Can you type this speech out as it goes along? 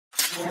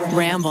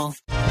Ramble.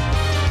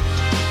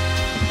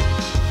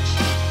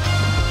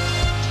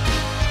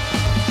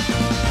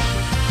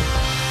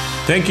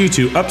 Thank you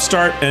to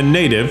Upstart and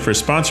Native for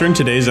sponsoring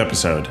today's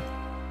episode.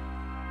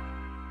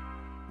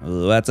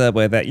 What's up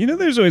with that? You know,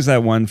 there's always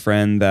that one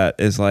friend that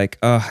is like,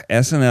 oh,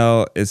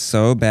 SNL is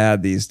so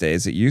bad these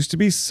days. It used to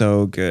be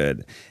so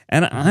good.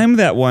 And I'm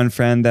that one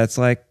friend that's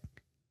like,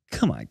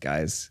 come on,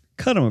 guys,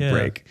 cut them a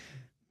break.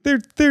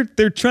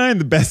 They're trying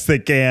the best they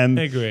can.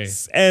 I agree.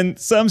 And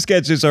some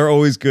sketches are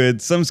always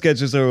good. Some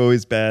sketches are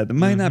always bad. They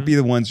might not be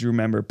the ones you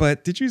remember.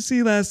 But did you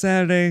see last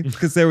Saturday?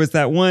 Because there was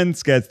that one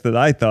sketch that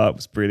I thought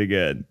was pretty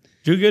good.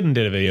 Drew Gooden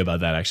did a video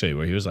about that, actually,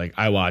 where he was like,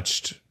 I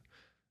watched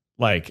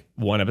like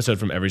one episode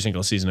from every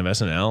single season of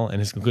SNL, and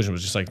his conclusion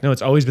was just like, no,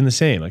 it's always been the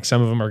same. Like,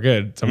 some of them are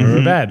good, some of them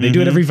are bad. They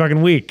do it every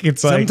fucking week.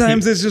 It's like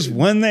sometimes it's just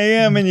 1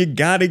 a.m. and you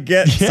gotta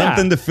get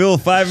something to fill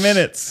 5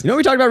 minutes. You know what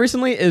we talked about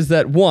recently is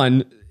that,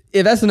 one,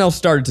 if SNL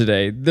started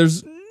today,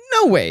 there's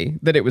no way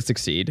that it would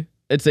succeed.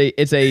 It's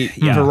a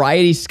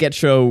variety sketch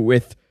show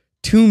with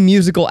 2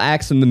 musical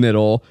acts in the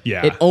middle.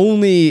 Yeah. It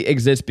only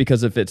exists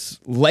because of its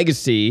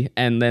legacy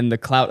and then the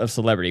clout of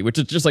celebrity, which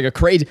is just like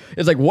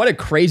it's like, what a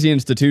crazy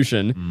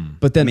institution.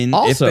 But then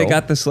also, if they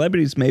got the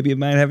celebrities, maybe it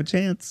might have a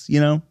chance, you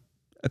know?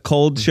 A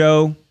cold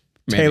show,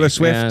 Taylor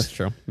Swift. Yeah, that's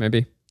true.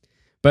 Maybe.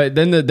 But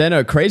then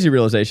a crazy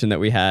realization that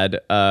we had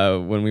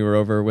when we were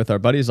over with our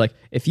buddies, like,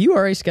 if you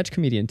are a sketch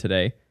comedian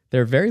today,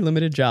 there are very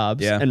limited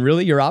jobs. Yeah. And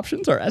really your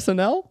options are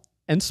SNL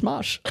and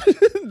Smosh.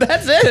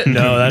 That's it.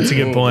 No, that's a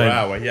good point.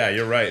 Wow, yeah,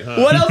 you're right.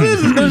 Huh? What else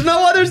is it? There's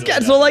no other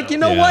sketch. So, like, you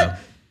know what?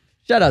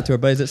 Shout out to our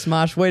buddies at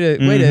Smosh.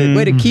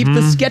 Way to keep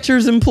the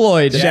sketchers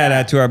employed. Shout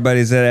out to our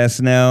buddies at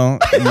SNL.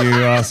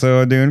 You also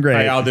are doing great.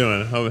 How y'all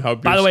doing?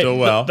 Hope By you're the way, still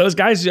well. those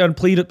guys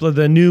played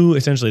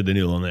essentially the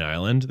new Lonely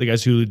Island. The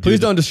guys who Please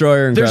Don't Destroy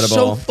are they're incredible.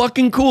 so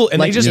fucking cool, and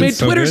Like, they just it's made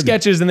so Twitter good.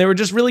 sketches, and they were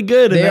just really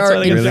good. They and that's are how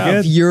they get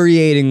jobs.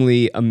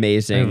 infuriatingly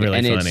amazing, They're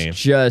really and funny. it's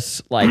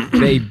just like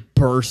they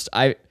burst.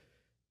 I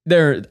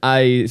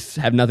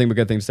have nothing but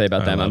good things to say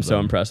about them. love I'm so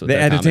them. impressed with The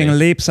their editing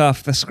comedy. leaps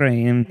off the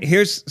screen.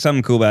 Here's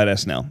something cool about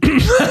SNL.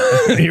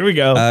 Here we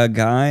go. A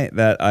guy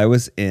that I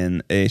was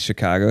in a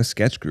Chicago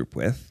sketch group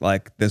with,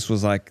 like, this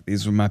was like,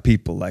 these were my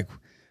people. Like,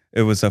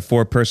 it was a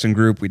 4-person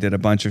group. We did a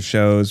bunch of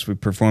shows. We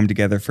performed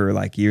together for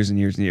like years and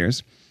years and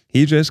years.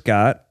 He just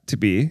got to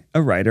be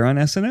a writer on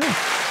SNL.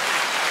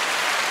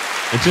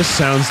 It just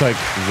sounds like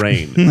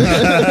rain. when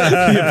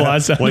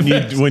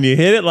when you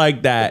hit it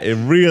like that, it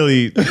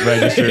really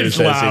registers it's as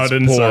loud it's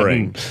and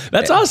pouring. sudden.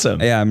 That's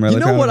awesome. Yeah, I'm really You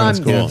know proud what of I'm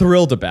him. It's cool.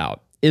 thrilled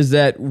about is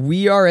that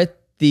we are at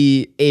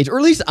the age, or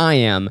at least I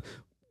am.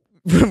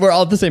 We're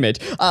all at the same age.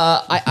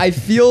 I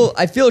feel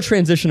a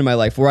transition in my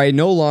life where I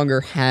no longer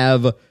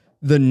have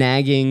the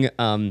nagging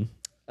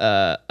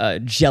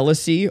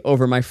jealousy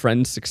over my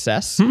friend's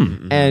success,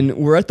 and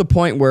we're at the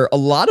point where a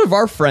lot of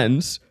our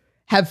friends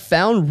have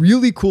found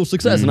really cool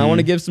success, and I want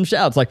to give some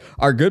shouts. Like,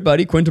 our good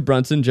buddy Quinta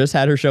Brunson just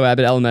had her show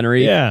Abbott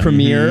Elementary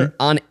premiere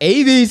on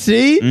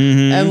ABC,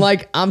 and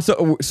like, I'm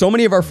so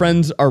many of our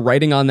friends are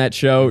writing on that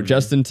show.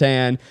 Justin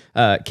Tan,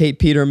 Kate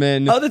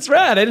Peterman. Oh, that's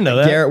rad. I didn't know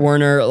that. Garrett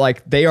Werner,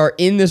 like, they are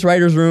in this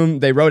writer's room.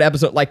 They wrote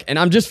episode, like, and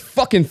I'm just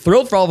fucking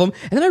thrilled for all of them.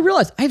 And then I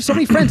realized I have so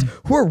many friends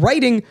who are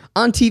writing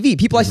on TV.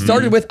 People I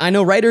started with, I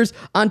know writers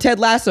on Ted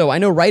Lasso. I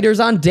know writers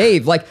on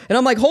Dave. Like, and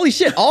I'm like, holy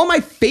shit, all my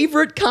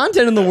favorite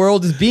content in the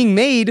world is being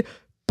made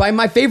by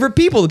my favorite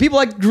people, the people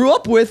I grew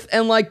up with,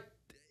 and like,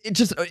 it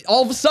just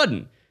all of a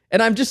sudden,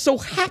 and I'm just so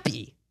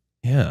happy.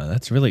 Yeah,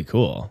 that's really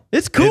cool.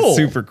 It's cool. It's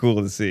super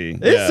cool to see.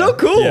 It's so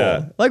cool.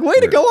 Yeah. Like, way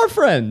to go, our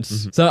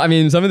friends. So, I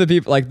mean, some of the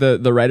people, like the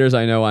writers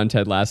I know on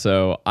Ted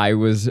Lasso, I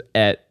was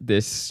at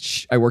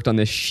this, I worked on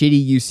this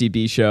shitty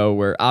UCB show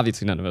where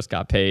obviously none of us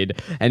got paid.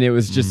 And it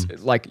was just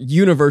like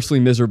universally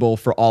miserable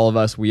for all of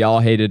us. We all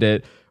hated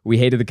it. We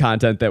hated the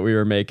content that we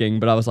were making,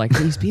 but I was like,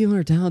 these people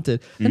are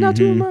talented. And now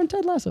 2 of them are on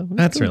Ted Lasso.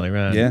 That's really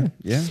rad. Yeah.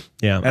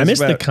 Yeah. I That's miss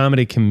the about-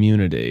 comedy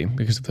community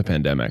because of the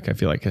pandemic. I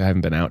feel like I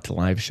haven't been out to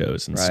live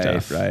shows and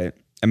stuff. Right.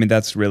 I mean,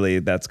 that's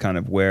kind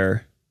of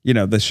where, you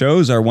know, the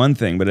shows are one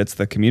thing, but it's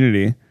the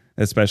community,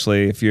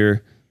 especially if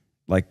you're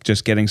like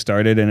just getting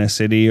started in a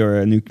city or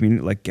a new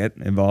community, like get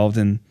involved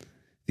in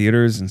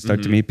theaters and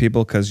start to meet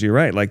people. Cause you're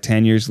right. Like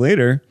 10 years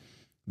later,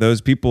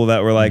 those people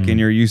that were like in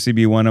your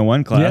UCB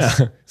 101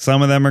 class,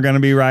 some of them are going to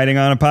be writing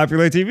on a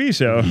popular TV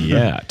show.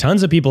 Yeah.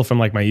 Tons of people from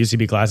like my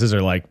UCB classes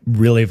are like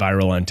really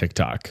viral on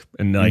TikTok.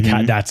 And like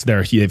that's they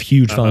have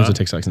huge followings of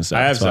TikToks and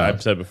stuff.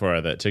 I've said before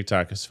that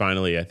TikTok has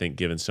finally, I think,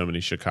 given so many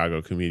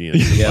Chicago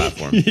comedians a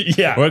platform.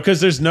 Yeah. Well, because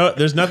there's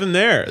nothing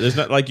there. There's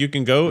not like you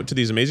can go to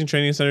these amazing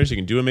training centers, you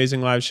can do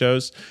amazing live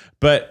shows,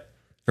 but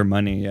For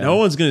money, yeah. no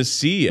one's going to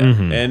see you.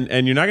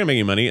 And you're not going to make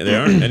any money.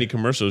 There aren't any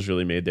commercials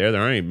really made there.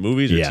 There aren't any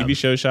movies or TV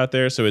shows shot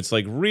there. So it's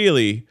like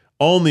really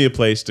only a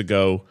place to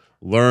go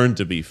learn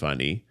to be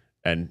funny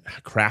and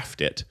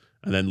craft it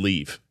and then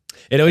leave.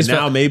 It always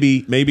now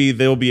maybe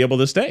they'll be able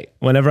to stay.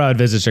 Whenever I would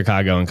visit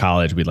Chicago in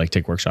college, we'd like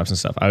take workshops and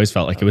stuff. I always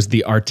felt like it was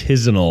the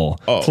artisanal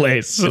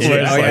place. It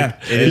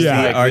is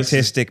the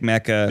artistic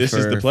mecca. This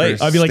is the place.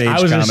 for I'd be like,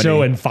 I was in a stage show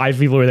comedy. and 5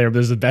 people were there, but it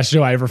was the best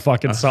show I ever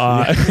fucking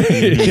saw.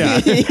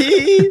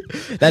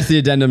 That's the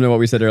addendum to what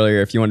we said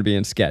earlier. If you want to be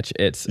in sketch,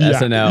 it's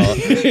SNL,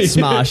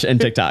 Smosh, and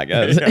TikTok.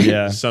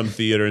 Yeah. Some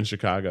theater in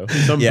Chicago,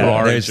 some Yeah,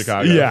 bar in there's-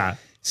 Chicago. Yeah.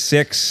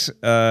 Six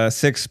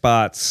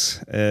spots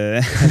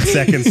at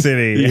Second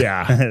City.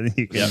 Yeah.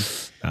 You can-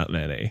 Not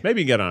many.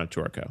 Maybe get on a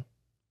Tourco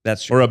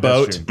That's true. or a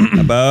That's boat. true.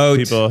 A boat.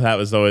 People, that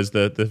was always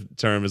the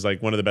term is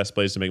like one of the best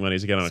places to make money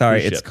is to get on a Sorry,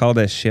 cruise it's ship. called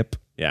a ship.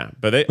 Yeah,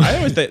 but they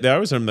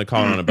always heard them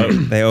calling on a boat.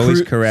 They always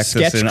Cru- correct us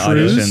sketch in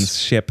cruise?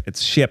 auditions. Ship.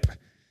 It's ship.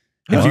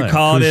 If you Fine.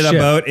 called Cruise it a ship.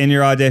 boat in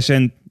your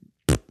audition,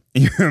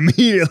 you're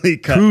immediately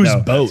cut. Cruise No,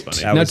 boat.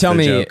 that Now was tell the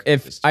me, joke.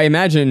 if I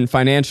imagine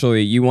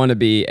financially you want to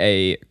be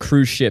a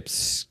cruise ship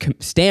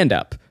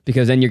stand-up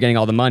because then you're getting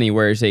all the money,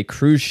 whereas a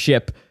cruise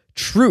ship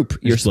troupe,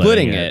 you're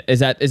splitting splitting it. Is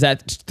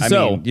that I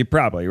so? mean, you're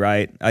probably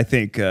right. I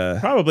think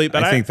Probably,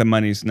 but I think the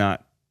money's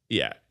not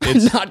yeah,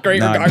 it's not great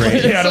not regardless.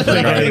 great. Yeah, I don't think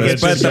Regardless.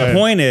 it's But just the a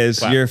point is,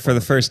 platform. you're for the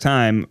first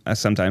time.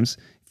 Sometimes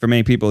for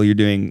many people, you're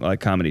doing like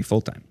comedy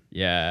full time.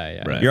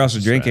 Yeah. Right. You're also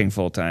drinking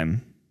full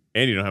time.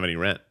 and you don't have any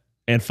rent.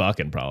 And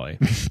fucking probably.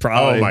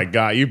 Probably. Oh my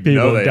god, you People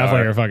know they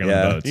definitely are. are fucking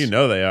Yeah. on boats. You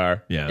know they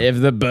are. Yeah. If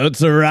the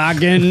boats are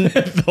rocking,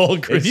 the whole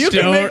cruise If you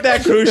can make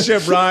that cruise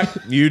ship rock,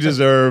 you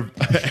deserve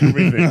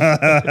everything.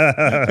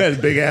 That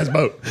big ass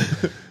boat.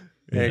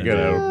 You ain't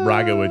gonna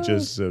rock it with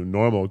just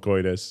normal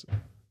coitus.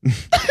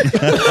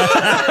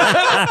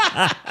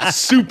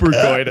 super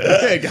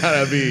coitus. It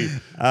gotta be.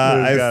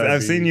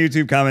 I've seen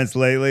YouTube comments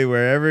lately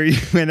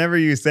whenever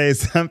you say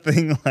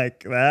something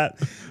like that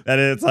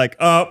it's like,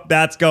 oh,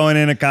 that's going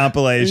in a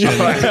compilation. All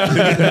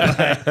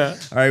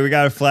right, we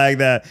got to flag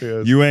that.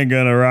 Yes. You ain't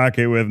gonna rock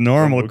it with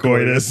normal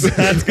coitus.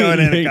 That's going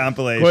in a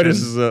compilation.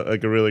 Coitus is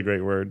like a really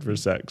great word for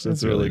sex.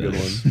 That's a really good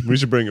one. We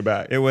should bring it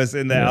back. It was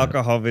in the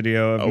alcohol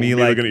video of Oh, me me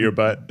like looking at your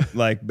butt.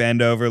 like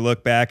bend over,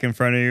 look back in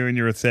front of you, and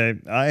you would say,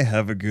 "I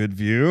have a good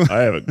view." I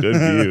have a good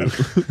view.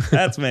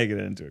 That's making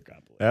it into a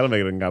compilation. That'll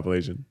make it a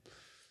compilation.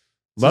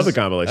 Love the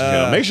compilation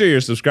channel. Make sure you're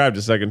subscribed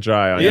to Second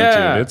Try on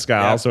Yeah. YouTube. It's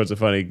got all sorts of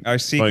funny, Our funny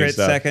secret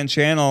stuff. second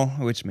channel,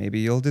 which maybe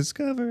you'll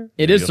discover.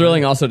 it is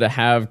thrilling also to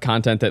have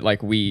content that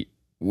like we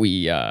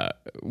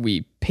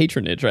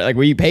patronage, right? Like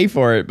we pay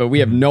for it, but we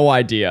have no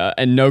idea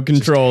and no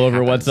control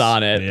over what's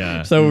on it.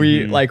 Yeah. So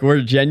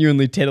we're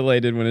genuinely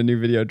titillated when a new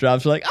video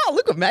drops. We're like, oh,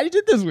 look what Maddie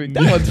did this week.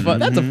 That one's fun.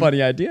 That's a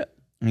funny idea.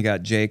 We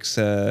got Jake's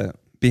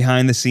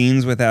behind the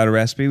scenes without a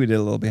recipe. We did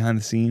a little behind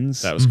the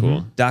scenes That was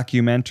cool.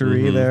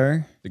 documentary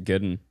there. The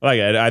good one. Like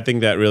I think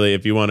that really,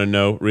 if you want to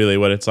know really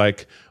what it's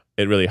like,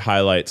 it really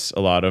highlights a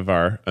lot of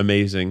our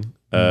amazing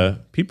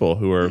people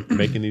who are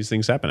making these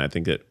things happen. I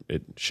think it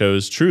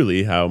shows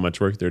truly how much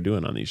work they're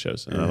doing on these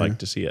shows, and I like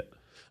to see it.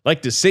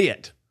 Like to see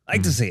it.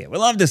 Like to see it. We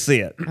love to see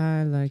it.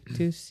 I like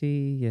to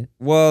see it.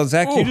 Well,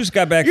 Zach, you just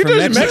got back You're from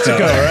just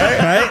Mexico,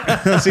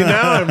 right? See,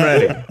 now I'm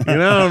ready.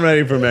 Now I'm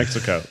ready for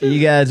Mexico.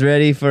 You guys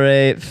ready for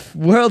a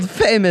world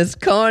famous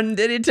corn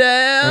diddy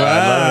tale?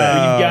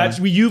 Wow.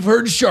 You've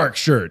heard Shark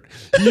Shirt.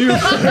 You've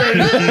heard.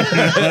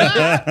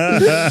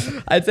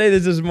 I'd say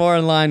this is more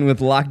in line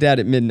with Locked Out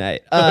at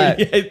Midnight.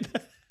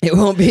 It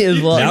won't be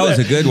as long. That was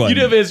a good one. You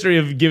have a history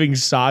of giving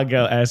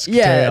saga-esque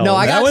Yeah, tales. no,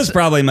 I That got was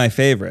probably my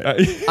favorite.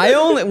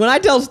 when I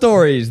tell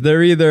stories,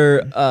 they're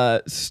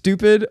either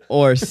stupid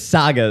or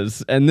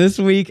sagas. And this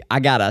week, I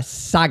got a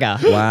saga.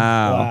 Wow.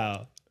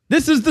 Wow.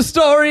 This is the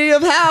story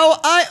of how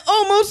I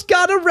almost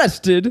got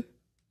arrested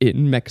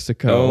in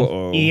Mexico.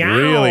 Oh,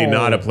 Really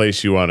not a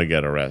place you want to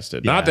get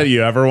arrested. Not that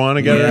you ever want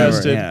to get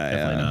arrested.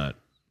 Definitely not.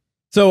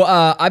 So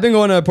I've been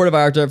going to Puerto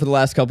Vallarta for the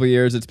last couple of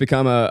years. It's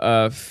become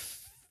a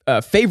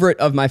favorite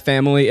of my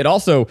family. It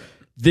also,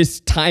 this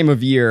time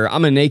of year,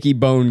 I'm a naked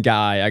bone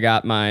guy. I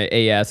got my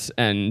AS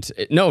and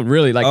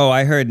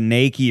I heard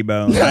naked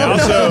bone. I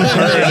also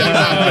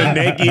heard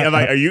naked. I'm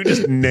like, are you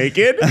just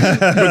naked?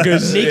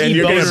 Because Naked and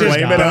you're going to boner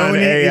blame it on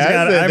guy. He's AS?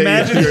 got- I that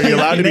imagine you're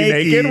allowed to be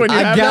naked when you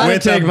I have gotta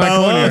with take a my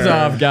boner. clothes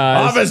off,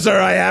 guys. Officer,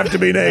 I have to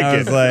be naked. I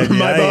was like,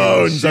 My yeah,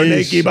 bones are sheesh.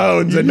 naked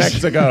bones in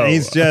Mexico.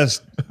 He's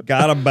just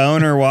got a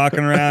boner walking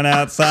around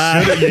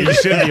outside. You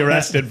should be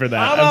arrested for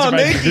that. I'm on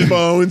naked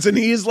bones, and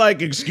he's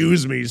like,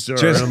 "Excuse me, sir."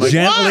 Just And I'm like,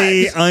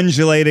 gently "What?"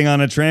 undulating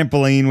on a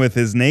trampoline with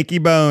his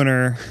naked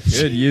boner.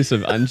 Good use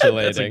of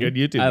undulating. That's a good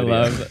YouTube I video.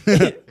 love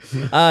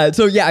it.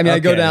 So yeah, I mean, I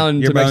go Okay. down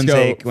Your to bones Mexico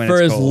ache when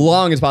for it's as cold.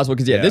 long as possible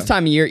because Yeah. this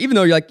time of year, even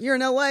though you're like you're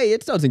in LA,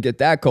 it doesn't get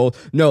that cold.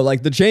 No,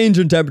 like the change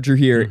in temperature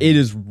here, it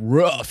is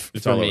rough.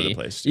 It's for all me. over the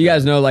place. You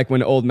guys know, like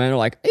when old men are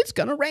like, "It's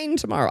gonna rain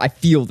tomorrow." I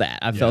feel that.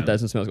 I've felt that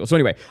since middle school. So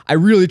anyway, I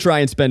really try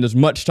and spend as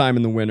much time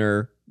in the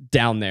winter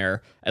down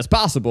there as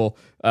possible,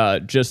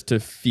 just to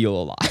feel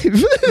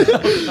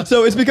alive.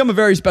 So it's become a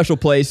very special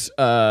place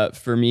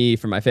for me,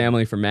 for my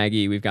family, for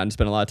Maggie. We've gotten to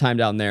spend a lot of time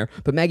down there,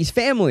 but Maggie's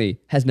family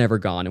has never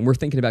gone, and we're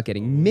thinking about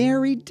getting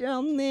married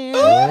down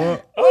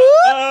there.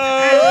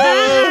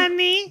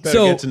 Honey. Better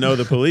get to know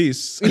the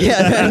police.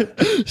 Yeah.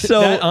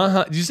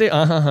 So Did you say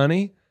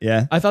honey?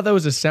 Yeah. I thought that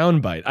was a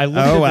soundbite. I looked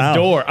at the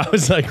door. I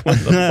was like, what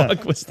the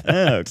fuck was that?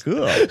 Oh,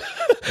 cool.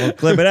 Well,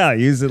 clip it out.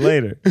 Use it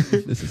later.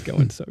 this is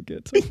going so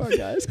good so far,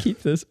 guys.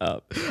 Keep this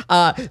up.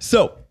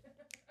 So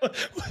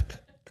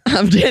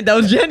that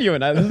was genuine.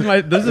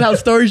 This is how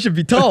stories should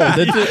be told.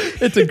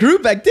 It's a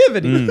group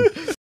activity.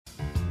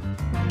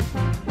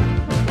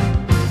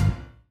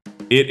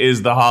 It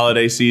is the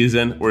holiday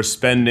season. We're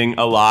spending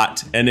a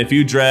lot. And if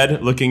you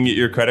dread looking at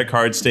your credit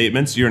card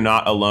statements, you're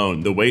not alone.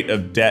 The weight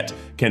of debt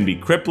can be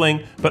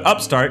crippling, but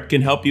Upstart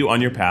can help you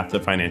on your path to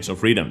financial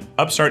freedom.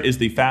 Upstart is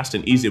the fast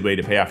and easy way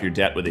to pay off your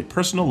debt with a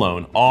personal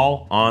loan,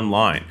 all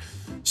online.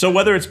 So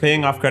whether it's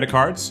paying off credit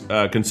cards,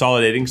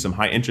 consolidating some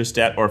high interest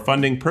debt, or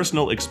funding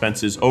personal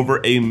expenses, over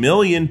 1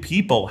 million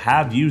people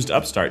have used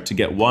Upstart to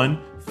get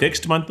one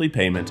fixed monthly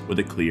payment with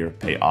a clear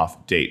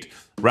payoff date.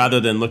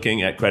 Rather than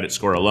looking at credit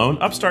score alone,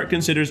 Upstart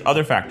considers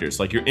other factors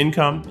like your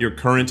income, your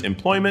current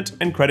employment,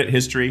 and credit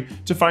history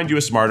to find you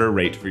a smarter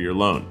rate for your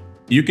loan.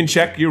 You can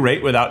check your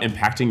rate without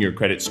impacting your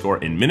credit score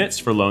in minutes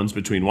for loans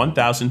between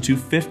 $1,000 to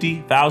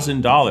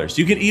 $50,000.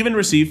 You can even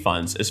receive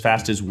funds as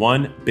fast as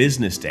 1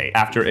 business day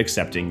after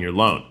accepting your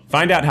loan.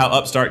 Find out how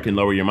Upstart can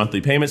lower your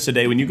monthly payments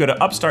today when you go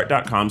to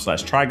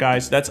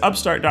upstart.com/tryguys. That's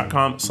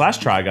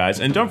upstart.com/tryguys.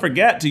 And don't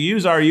forget to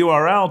use our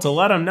URL to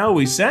let them know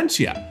we sent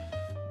you.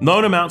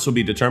 Loan amounts will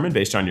be determined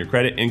based on your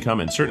credit,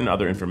 income, and certain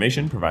other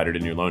information provided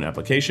in your loan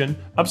application.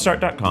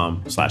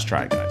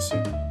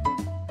 Upstart.com/tryguys.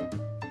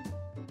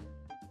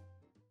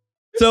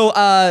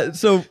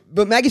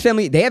 But Maggie's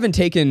family, they haven't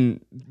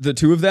taken the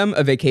two of them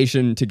a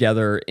vacation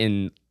together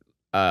in,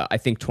 I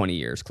think 20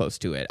 years, close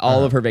to it.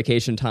 All of her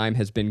vacation time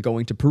has been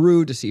going to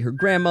Peru to see her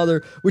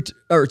grandmother,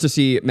 or to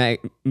see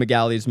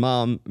Magallie's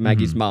mom,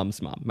 Maggie's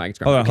mom's mom, Maggie's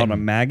grandmother. Hold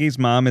on. Maggie's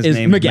mom is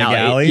named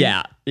Magallie?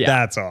 Yeah.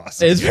 That's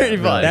awesome. It's pretty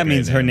fun. That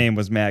means her name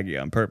was Maggie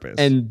on purpose.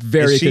 And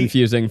very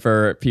confusing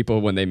for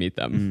people when they meet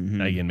them.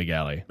 Maggie and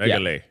Magallie.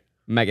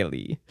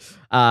 Magallie.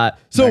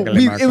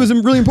 It was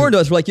really important to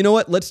us. We're like, you know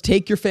what? Let's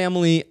take your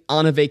family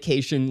on a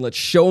vacation. Let's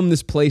show them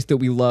this place that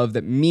we love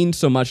that means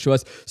so much to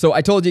us. So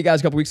I told you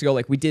guys a couple weeks ago,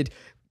 like we did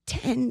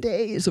 10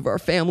 days of our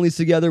families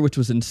together, which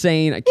was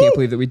insane. I can't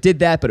believe that we did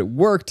that, but it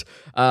worked.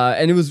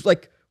 And it was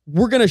like,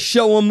 we're going to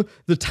show them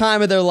the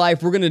time of their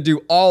life. We're going to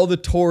do all the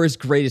tourist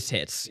greatest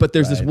hits. But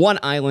there's this one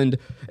island.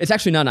 It's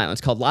actually not an island.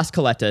 It's called Las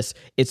Caletas.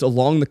 It's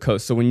along the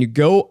coast. So when you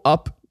go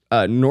up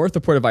north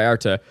of Puerto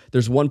Vallarta,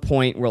 there's one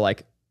point where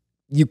like,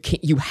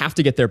 you have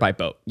to get there by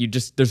boat.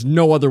 There's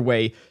no other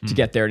way to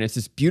get there. And it's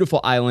this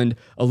beautiful island.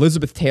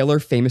 Elizabeth Taylor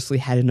famously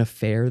had an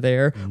affair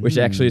there, which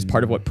actually is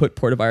part of what put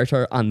Puerto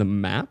Vallarta on the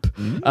map.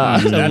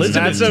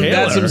 That's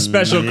some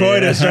special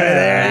coitus right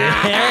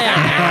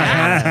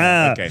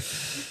there. Okay.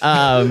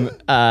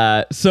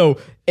 So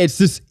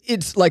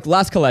it's like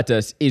Las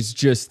Caletas is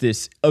just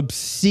this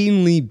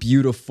obscenely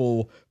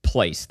beautiful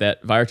place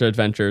that Vallarta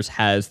Adventures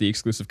has the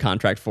exclusive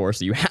contract for,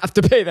 so you have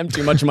to pay them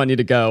too much money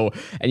to go,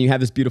 and you have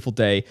this beautiful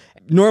day.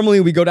 Normally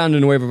we go down to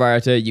Nueva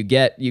Vallarta, you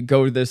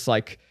go to this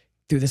like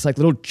through this like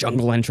little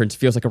jungle entrance,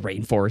 feels like a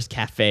rainforest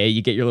cafe.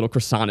 You get your little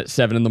croissant at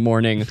 7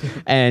 a.m,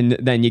 and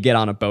then you get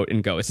on a boat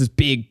and go. It's this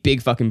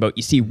big fucking boat.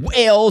 You see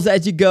whales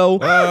as you go.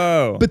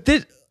 Whoa. But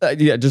this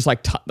just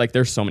like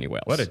there's so many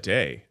whales. What a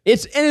day.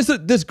 It's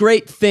this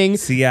great thing.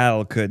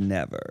 Seattle could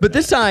never. But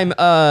this time,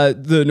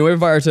 the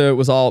Nueva Vallarta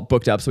was all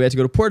booked up, so we had to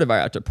go to Puerto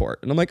Vallarta port.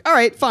 And I'm like, all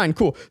right, fine,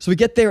 cool. So we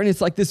get there, and it's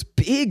like this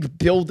big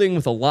building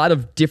with a lot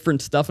of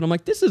different stuff. And I'm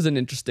like, this is an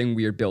interesting,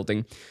 weird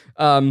building.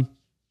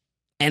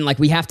 And like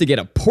we have to get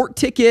a port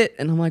ticket,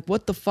 and I'm like,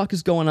 what the fuck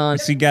is going on?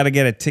 So you got to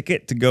get a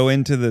ticket to go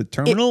into the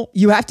terminal?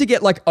 You have to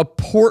get like a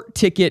port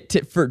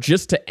ticket for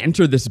just to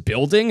enter this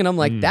building, and I'm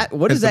like,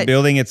 what is that? The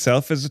building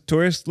itself is a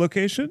tourist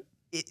location?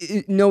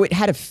 No, it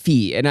had a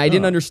fee, and I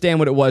didn't understand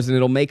what it was, and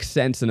it'll make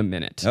sense in a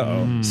minute.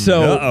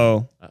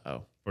 So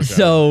we're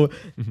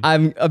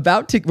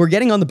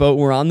getting on the boat,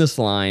 we're on this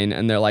line,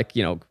 and they're like,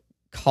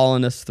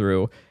 calling us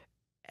through.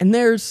 And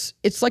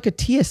it's like a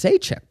TSA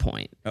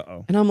checkpoint.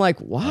 And I'm like,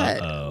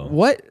 what?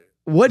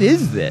 What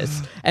is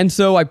this? And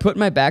so I put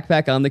my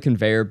backpack on the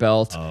conveyor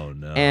belt. Oh,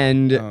 no.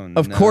 And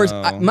of course,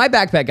 my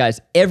backpack,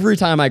 guys, every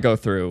time I go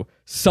through,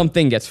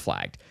 something gets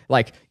flagged.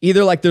 Like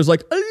either like there's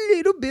like a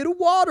little bit of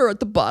water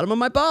at the bottom of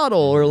my bottle,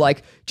 or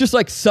like just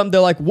like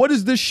they're like, what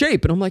is this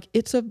shape? And I'm like,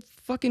 it's a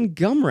fucking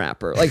gum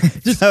wrapper. Like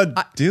just a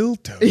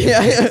dildo.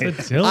 Yeah.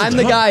 I'm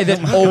the guy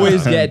that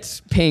always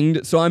gets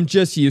pinged, so I'm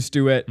just used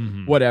to it.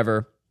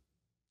 Whatever.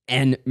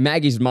 And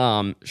Maggie's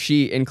mom,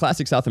 she, in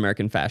classic South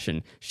American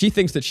fashion, she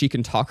thinks that she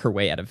can talk her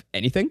way out of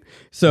anything.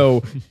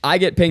 So I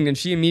get pinged and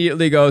she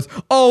immediately goes,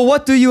 oh,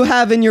 what do you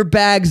have in your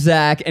bag,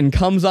 Zach? And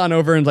comes on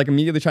over and like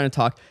immediately trying to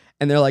talk.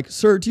 And they're like,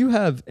 sir, do you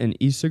have an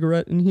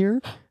e-cigarette in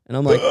here? And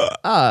I'm like,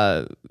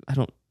 I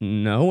don't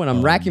know. And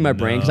I'm racking my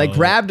brain because I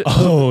grabbed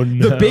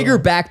the bigger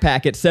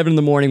backpack at 7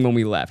 a.m. when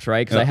we left,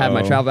 right? Because I had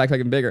my travel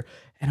backpack and bigger.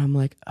 And I'm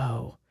like,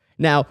 oh.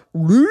 Now,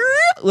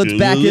 let's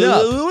back it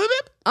up.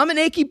 I'm an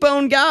achy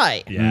bone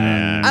guy.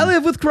 Yeah. I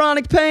live with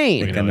chronic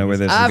pain. I think I know where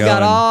this is I've going.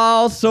 got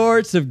all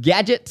sorts of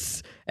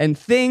gadgets and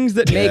things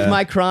that make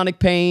my chronic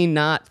pain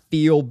not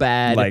feel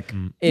bad.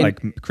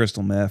 like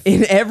crystal meth.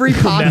 In every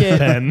pocket,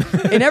 pen.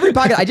 in every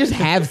pocket, I just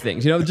have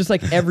things, just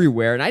like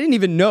everywhere. And I didn't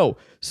even know.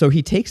 So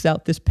he takes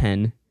out this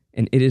pen,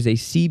 and it is a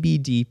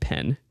CBD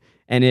pen.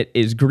 And it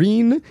is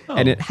green,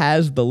 and it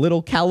has the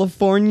little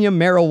California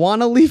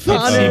marijuana leaf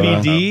on it.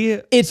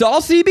 CBD. It's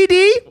all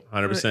CBD. 100%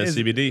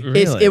 CBD.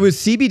 Really? It was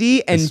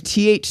CBD and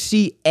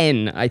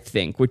THCN, I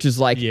think, which is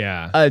like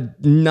a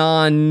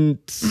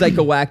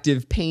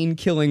non-psychoactive,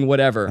 pain-killing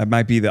whatever. That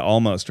might be the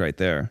almost right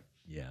there.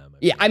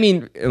 Yeah, I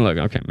mean, look,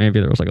 okay, maybe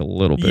there was like a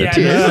little bit. Yeah,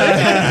 too. no.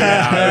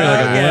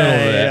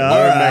 All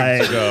right.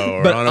 Mexico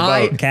or But on a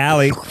I- boat.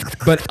 Cali.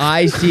 But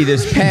I see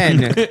this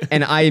pen,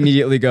 and I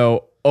immediately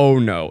go, oh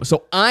no.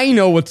 So I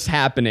know what's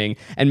happening.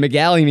 And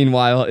Magali,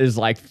 meanwhile, is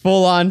like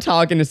full on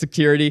talking to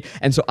security.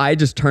 And so I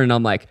just turn and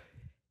I'm like,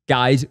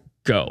 guys,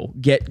 go.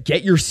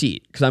 Get your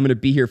seat, because I'm going to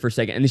be here for a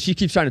second. And then she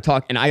keeps trying to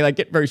talk, and I like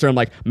get very sure. I'm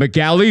like,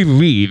 Magali,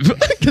 leave.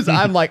 Because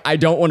I'm like, I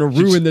don't want to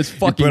ruin this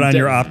fucking Put on day.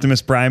 your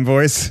Optimus Prime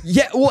voice.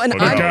 Yeah, well, and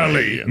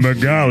Magali.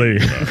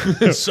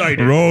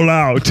 Roll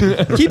out.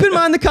 keep in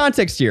mind the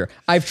context here.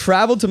 I've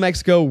traveled to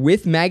Mexico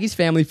with Maggie's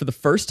family for the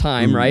first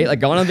time, right? Like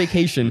gone on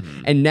vacation,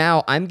 and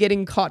now I'm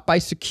getting caught by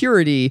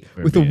security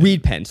with a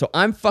weed pen. So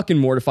I'm fucking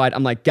mortified.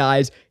 I'm like,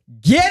 guys,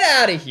 get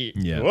out of here.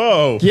 Yeah.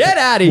 Whoa. Get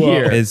out of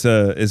here.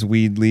 Is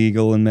weed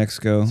legal in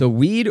Mexico? So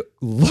weed,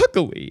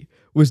 luckily,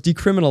 was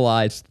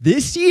decriminalized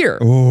this year.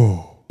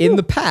 In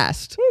the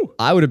past,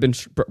 I would have been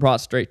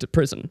brought straight to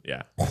prison.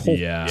 Yeah.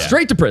 Yeah.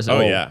 Straight to prison.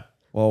 Oh, yeah.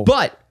 Whoa.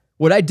 But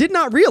what I did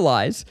not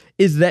realize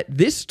is that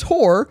this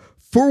tour,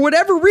 for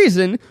whatever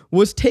reason,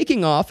 was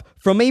taking off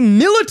from a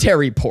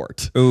military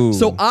port. Ooh.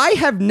 So I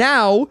have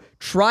now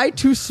tried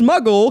to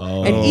smuggle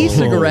an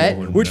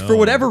e-cigarette, which for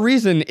whatever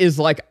reason is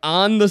like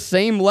on the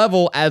same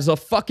level as a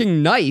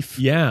fucking knife.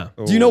 Yeah.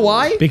 Do you know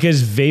why?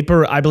 Because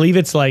vapor, I believe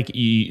it's like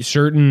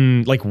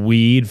certain like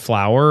weed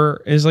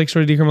flower is like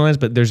sort of decriminalized,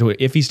 but there's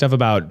iffy stuff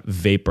about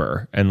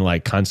vapor and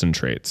like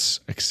concentrates,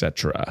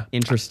 etc.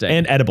 Interesting.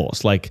 And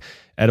edibles. Like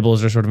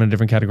edibles are sort of in a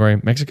different category.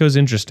 Mexico's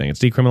interesting. It's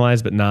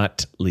decriminalized, but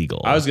not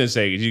legal. I was going to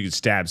say, you could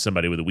stab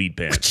somebody with a weed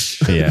pen.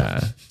 yeah.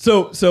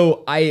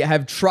 So I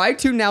have tried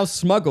to now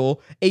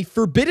smuggle a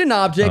forbidden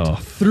object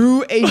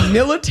through a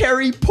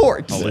military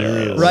port.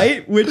 Hilarious.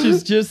 Right? Which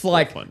is just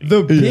like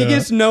the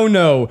biggest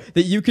no-no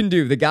that you can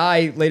do. The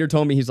guy later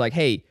told me, he's like,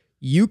 hey,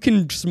 you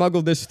can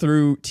smuggle this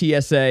through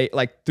TSA,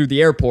 like through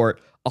the airport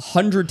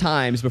 100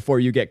 times before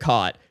you get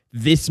caught.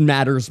 This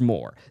matters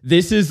more.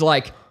 This is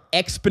like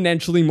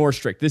exponentially more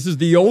strict. This is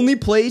the only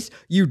place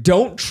you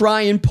don't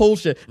try and pull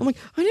shit. I'm like,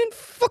 I didn't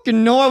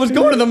fucking know I was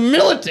going to the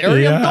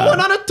military. I'm going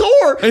on a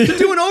tour to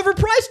do an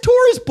overpriced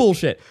tourist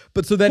bullshit.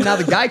 But so then now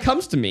the guy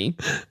comes to me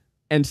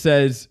and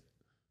says,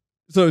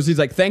 so he's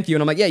like, thank you.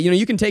 And I'm like, yeah,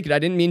 you can take it. I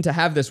didn't mean to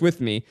have this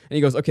with me. And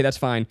he goes, okay, that's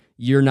fine.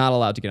 You're not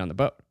allowed to get on the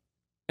boat.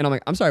 And I'm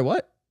like, I'm sorry,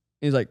 what?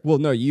 And he's like, well,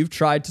 no, you've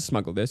tried to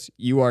smuggle this.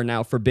 You are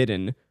now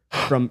forbidden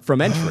from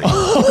entry.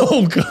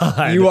 Oh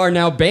God. You are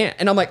now banned.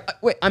 And I'm like,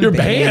 wait, I'm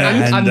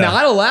banned. I'm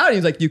not allowed. And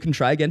he's like, you can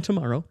try again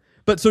tomorrow.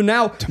 But so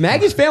now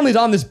Maggie's family's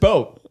on this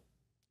boat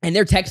and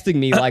they're texting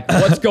me like,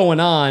 what's going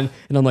on?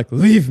 And I'm like,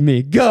 leave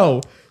me,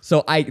 go.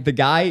 So the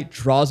guy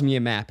draws me a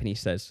map and he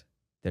says,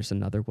 there's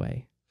another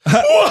way.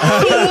 That's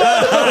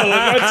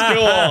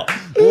cool.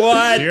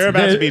 What? You're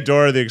about to be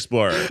Dora the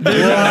Explorer.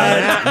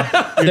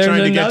 You're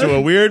trying to get to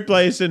a weird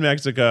place in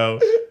Mexico.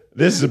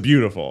 This is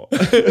beautiful.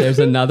 There's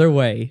another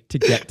way to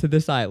get to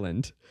this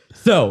island.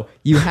 So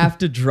you have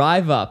to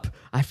drive up.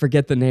 I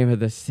forget the name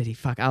of the city.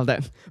 Fuck,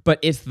 but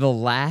it's the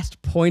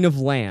last point of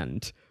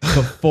land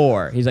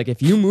before. He's like,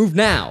 if you move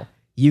now,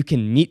 you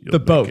can meet the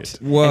boat.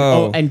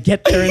 Whoa. And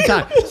get there in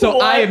time. So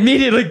I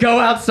immediately go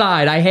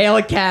outside. I hail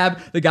a cab.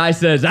 The guy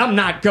says, I'm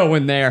not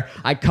going there.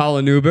 I call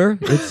an Uber.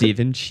 It's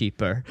even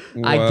cheaper.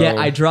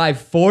 I drive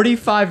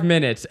 45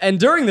 minutes. And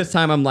during this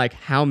time, I'm like,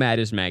 how mad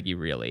is Maggie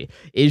really?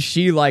 Is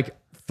she like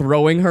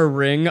throwing her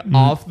ring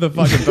off the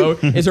fucking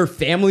boat? Is her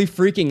family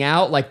freaking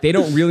out? Like they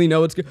don't really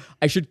know what's good.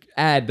 I should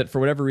add that for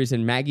whatever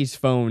reason, Maggie's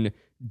phone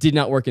did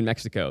not work in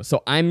Mexico.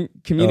 So I'm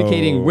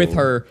communicating with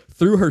her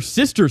through her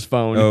sister's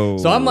phone.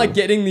 So I'm like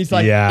getting these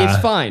like, it's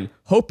fine.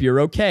 Hope you're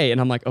okay. And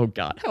I'm like, oh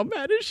God, how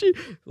mad is she?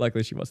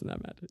 Luckily she wasn't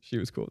that mad. She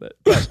was cool with it.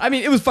 But I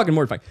mean, it was fucking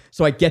mortifying.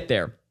 So I get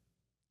there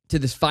to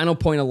this final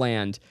point of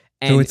land.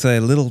 And so it's a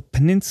little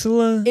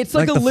peninsula? It's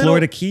like a the little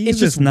Florida Keys, it's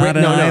just not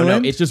an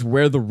island? No. It's just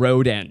where the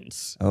road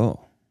ends. Oh.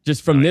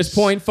 Just from this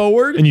point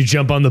forward. And you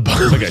jump on the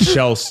boat. Like a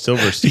Shel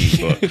Silverstein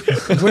book.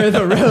 Where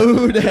the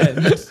road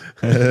ends.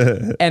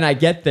 And I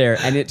get there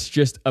and it's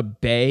just a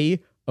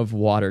bay of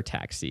water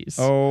taxis.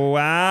 Oh,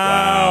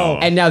 wow.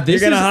 And now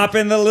this You're gonna is hop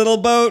in the little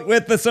boat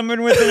with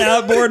someone with an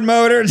outboard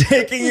motor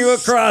taking you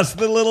across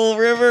the little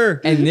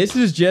river. and this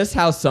is just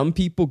how some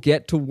people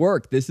get to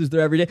work. This is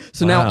their everyday.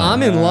 So now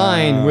I'm in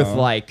line with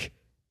like,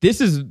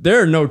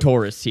 there are no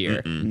tourists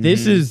here.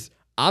 This is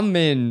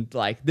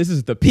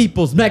the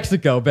people's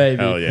Mexico,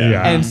 baby. Hell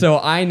yeah. And so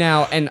I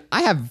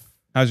have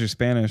How's your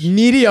Spanish?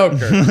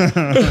 mediocre,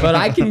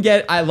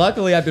 but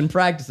luckily I've been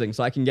practicing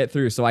so I can get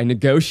through. So I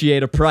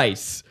negotiate a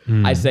price.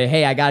 I say,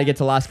 hey, I got to get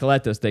to Las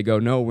Caletas. They go,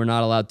 no, we're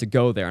not allowed to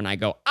go there. And I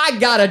go, I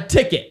got a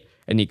ticket.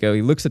 And he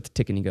looks at the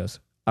ticket and he goes,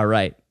 all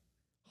right,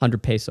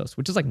 100 pesos,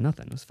 which is like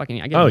nothing. It was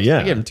fucking, I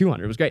gave him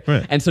 200. It was great.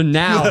 Right. And so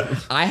now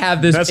I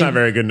have this. That's not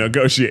very good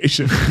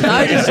negotiation.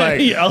 It's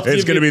like,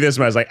 it's going to be this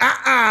much. It's like,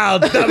 I'll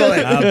double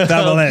it. I'll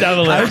double it.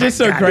 I was just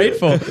so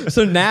grateful.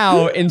 So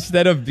now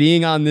instead of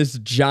being on this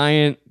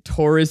giant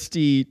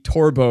touristy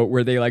tour boat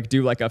where they like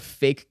do like a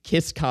fake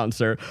Kiss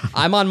concert,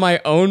 I'm on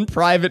my own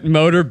private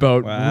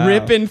motorboat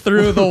ripping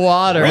through the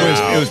water.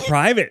 It was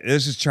private.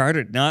 This is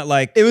chartered, not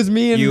like It was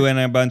me and you and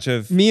a bunch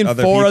of four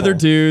people. other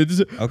dudes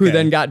who Okay.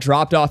 then got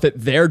dropped off at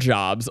their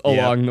jobs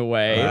along the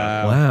way.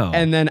 Wow.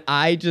 And then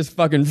I just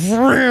fucking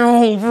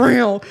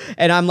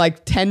and I'm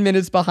like 10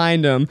 minutes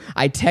behind them.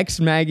 I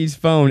text Maggie's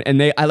phone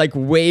and I like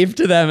wave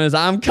to them as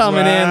I'm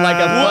coming in like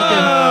a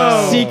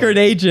fucking secret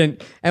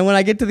agent. And when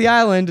I get to the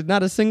island,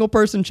 not a single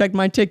person checked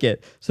my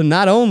ticket. So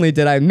not only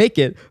did I make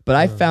it, but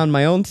I found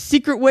my own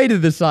secret way to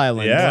this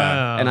island. Yeah.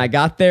 Wow. And I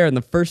got there and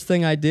the first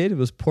thing I did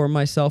was pour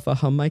myself a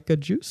Jamaica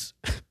juice.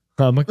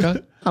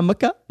 Jamaica?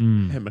 Jamaica.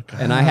 And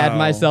And I had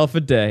myself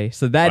a day.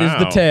 So that is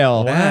the Wow.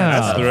 tale.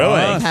 That's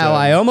thrilling. awesome. How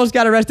I almost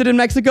got arrested in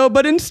Mexico,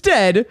 but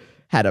instead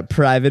had a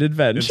private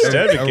adventure.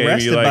 Instead became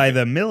Arrested you like, by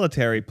the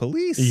military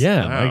police.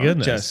 Yeah, Wow. my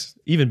goodness. Just-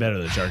 Even better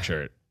than Shark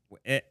Shirt.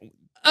 Eh,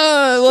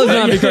 Let's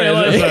not be crazy. let's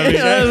not be crazy.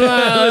 Let's not-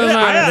 I the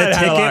had a lot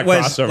ticket of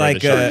was crossover like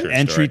with the Shark Shirt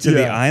entry story. to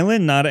the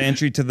island, not an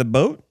entry to the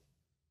boat.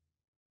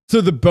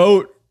 So the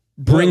boat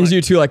brings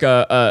you to like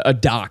a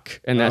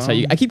dock, and that's how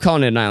I keep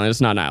calling it an island.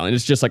 It's not an island.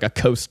 It's just like a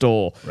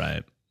coastal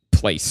Right.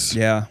 place.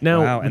 Yeah.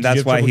 Now, wow. did And you that's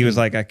have why trouble he was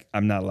getting- like,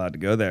 I'm not allowed to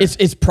go there.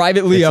 It's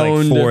privately It's like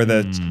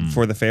owned.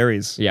 for the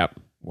ferries. Yep.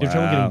 Do you have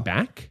trouble Wow. getting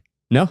back?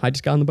 No, I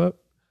just got on the boat.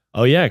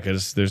 Oh, yeah,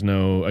 because there's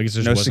no, I guess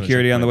there's No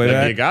security on the way If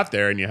back. you got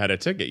there and you had a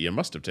ticket, you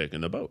must have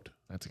taken the boat.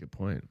 That's a good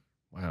point.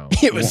 Wow.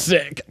 It was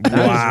sick. That is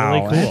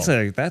really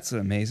cool. That's an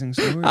amazing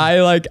story.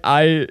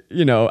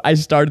 I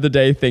started the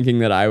day thinking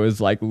that I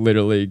was like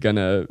literally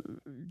gonna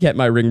get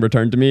my ring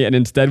returned to me, and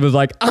instead was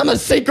like, I'm a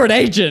secret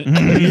agent.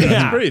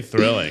 It's pretty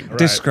thrilling.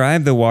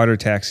 Describe the water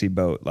taxi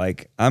boat.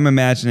 Like, I'm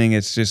imagining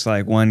it's just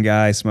like one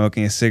guy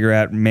smoking a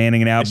cigarette,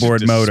 manning an It's just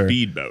outboard a motor.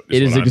 Speedboat.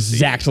 It is what I'm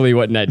exactly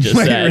what Ned just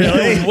said.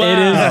 really?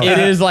 Wow. It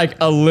is like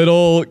a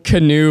little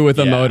canoe with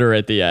a Yeah. motor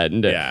at the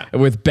end, Yeah.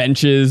 with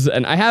benches,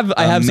 and I have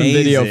some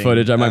video Amazing.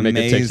 footage. I might make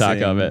a TikTok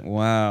of it.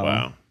 Wow.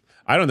 Wow.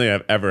 I don't think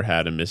I've ever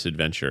had a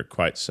misadventure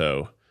quite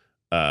so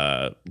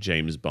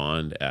James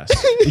Bond-esque.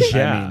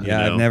 Yeah. I mean, You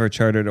know? I've never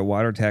chartered a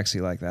water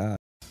taxi like that.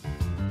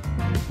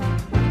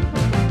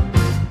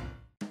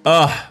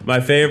 My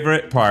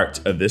favorite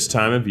part of this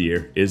time of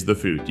year is the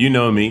food. You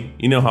know me.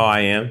 You know how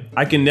I am.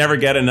 I can never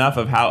get enough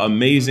of how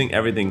amazing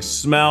everything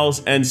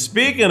smells. And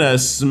speaking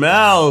of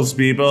smells,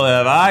 people,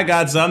 have I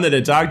got something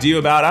to talk to you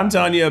about? I'm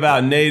telling you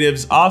about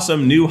Native's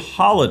awesome new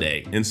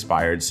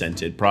holiday-inspired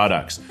scented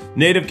products.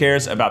 Native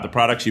cares about the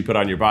products you put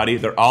on your body.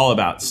 They're all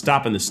about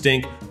stopping the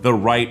stink the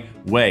right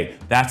way.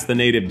 That's the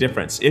Native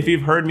difference. If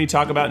you've heard me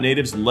talk about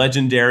Native's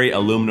legendary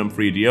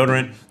aluminum-free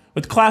deodorant,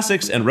 with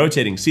classics and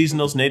rotating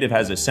seasonals, Native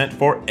has a scent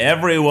for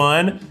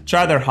everyone.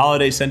 Try their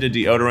holiday scented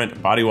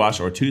deodorant, body wash,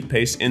 or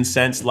toothpaste in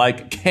scents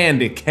like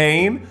candy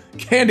cane.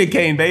 Candy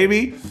cane,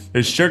 baby.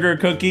 There's sugar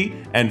cookie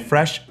and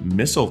fresh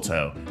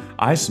mistletoe.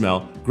 I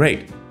smell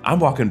great.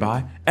 I'm walking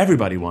by.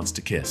 Everybody wants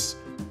to kiss.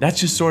 That's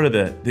just sort of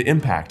the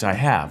impact I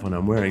have when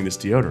I'm wearing this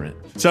deodorant.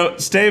 So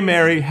stay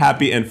merry,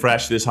 happy, and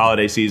fresh this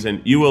holiday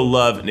season. You will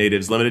love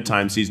Native's limited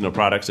time seasonal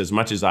products as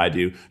much as I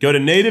do. Go to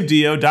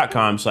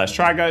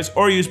nativedeo.com/tryguys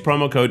or use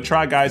promo code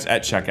tryguys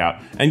at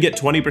checkout and get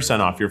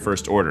 20% off your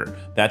first order.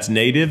 That's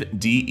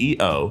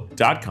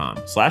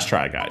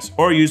nativedeo.com/tryguys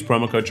or use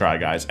promo code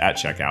tryguys at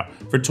checkout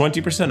for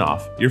 20%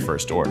 off your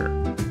first order.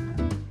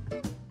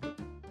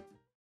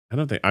 I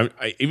don't think I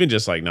even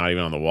just like not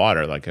even on the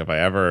water. Like, have I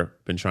ever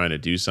been trying to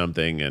do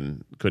something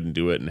and couldn't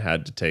do it and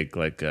had to take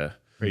like a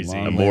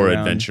more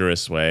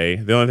adventurous way?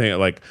 The only thing,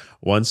 like,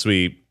 once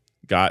we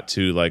got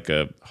to like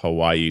a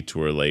Hawaii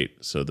tour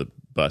late, so the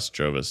bus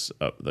drove us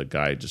up. The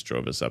guy just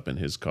drove us up in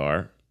his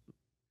car.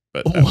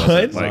 But that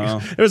wasn't, like,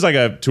 Wow. it was like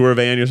a tour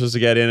van. You're supposed to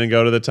get in and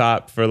go to the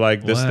top for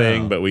like this Wow.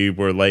 thing, but we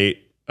were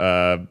late.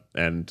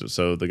 And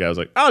so the guy was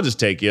like, I'll just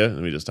take you.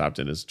 And we just hopped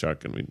in his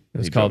truck and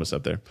he drove us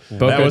up there.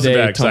 Boca That wasn't de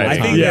that exciting.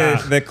 I think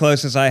Yeah. the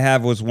closest I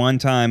have was one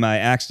time I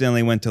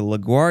accidentally went to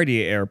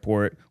LaGuardia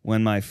Airport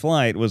when my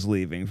flight was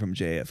leaving from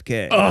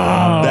JFK.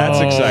 That's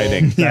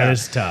exciting. That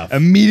is tough.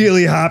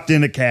 Immediately hopped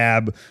in a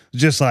cab,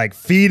 just like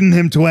feeding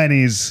him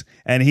 20s,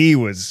 and he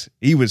was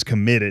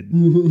committed.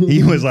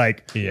 He was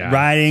like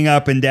riding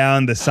up and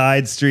down the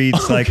side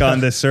streets, on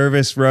the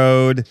service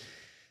road.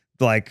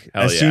 Like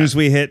Hell as soon as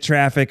we hit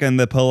traffic and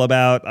the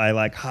pullabout, I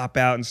like hop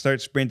out and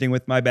start sprinting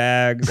with my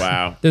bags.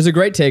 Wow. There's a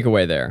great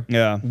takeaway there.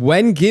 Yeah.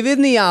 When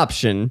given the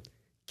option,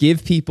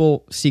 give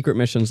people secret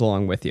missions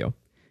along with you.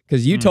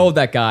 Because you told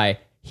that guy,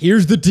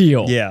 here's the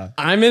deal. Yeah.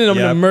 I'm in an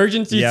Yep.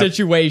 emergency Yep.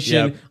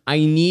 situation. Yep. I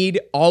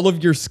need all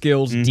of your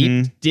skills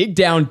deep. Dig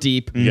down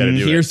deep. gotta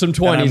do Here's it. some And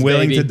 20s, I'm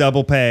willing baby. to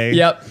double pay.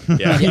 Yep.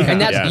 Yeah.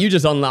 And that's Yeah. you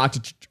just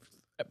unlocked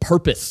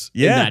purpose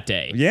in that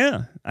day.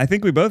 Yeah. I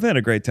think we both had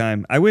a great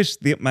time. I wish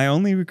my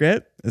only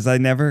regret is I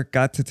never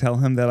got to tell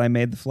him that I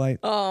made the flight.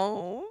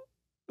 Oh.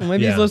 Well,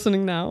 maybe Yeah. he's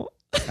listening now.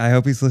 I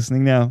hope he's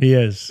listening now. He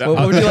is.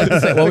 What would you like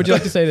to say? What would you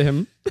like to say to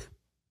him?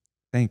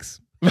 Thanks.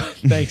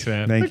 Thanks,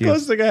 man. Thank The you.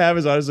 closest thing I have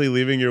is honestly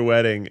leaving your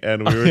wedding,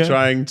 and we were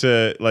trying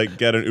to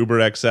get an Uber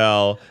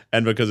XL,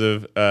 and because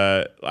of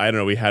I don't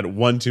know, we had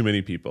one too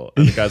many people,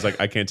 and the guy's like,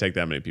 I can't take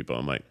that many people.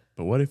 I'm like,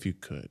 but what if you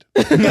could?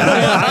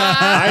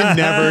 I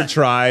never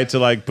try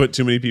to put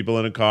too many people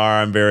in a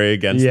car. I'm very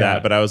against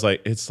that, but I was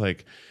like, it's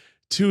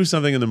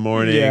 2-something in the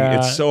morning. Yeah.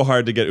 It's so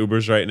hard to get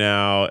Ubers right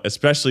now,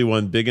 especially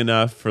one big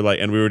enough for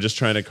and we were just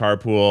trying to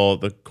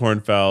carpool the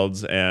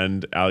Kornfelds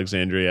and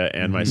Alexandria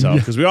and myself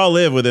because we all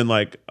live within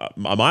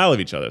a mile of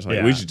each other. So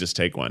we should just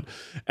take one.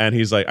 And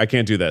he's like, I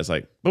can't do that. It's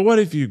like, but what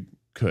if you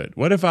could?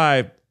 What if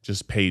I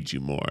just paid you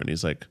more? And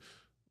he's like,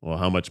 well,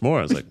 how much more?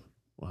 I was like,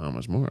 well, how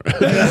much more?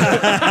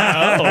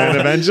 And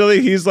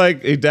eventually he's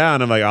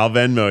down. I'm like, I'll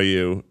Venmo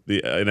you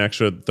an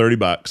extra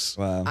 $30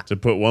 Wow. to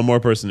put one more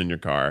person in your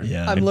car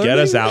Yeah. and I'm get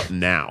us learning- out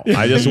now.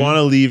 I just want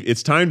to leave.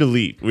 It's time to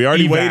leave. We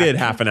already Evac. waited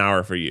half an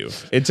hour for you.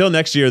 Until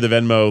next year, the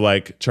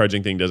Venmo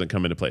charging thing doesn't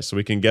come into place. So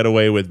we can get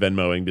away with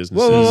Venmoing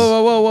businesses.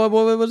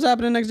 Whoa. What's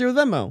happening next year with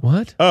Venmo?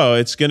 What? Oh,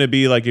 it's going to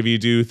be if you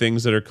do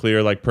things that are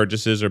clear, like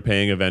purchases or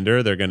paying a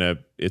vendor, the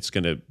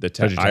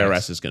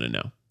IRS is going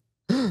to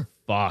know.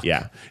 Fuck.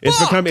 Yeah,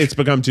 it's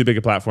become too big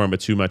a platform with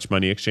too much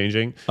money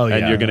exchanging. Oh,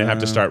 and yeah. you're going to have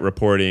to start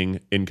reporting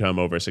income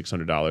over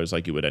 $600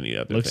 like you would any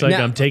other. Looks thing. like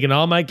Now- I'm taking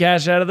all my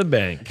cash out of the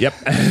bank. Yep.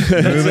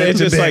 Move it It's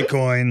to just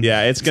Bitcoin.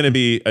 yeah, it's going to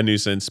be a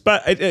nuisance,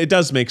 but it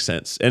does make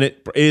sense, and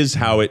it is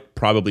how it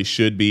probably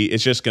should be.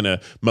 It's just going to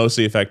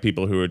mostly affect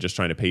people who are just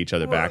trying to pay each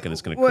other back, and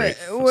it's going to create.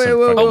 Oh wait,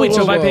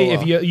 so if I Whoa, pay,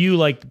 whoa, if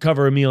you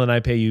cover a meal and I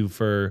pay you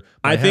for,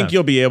 I think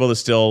you'll be able to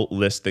still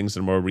list things that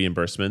are more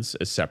reimbursements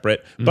as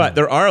separate, but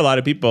there are a lot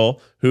of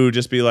people who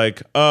just be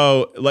like,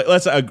 oh,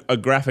 let's a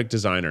graphic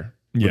designer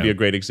would Yeah. be a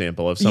great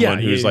example of someone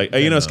who's yeah,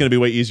 it's going Venmo. to be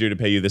way easier to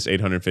pay you this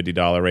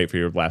 $850 rate for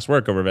your last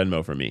work over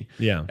Venmo for me.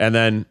 Yeah. And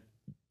then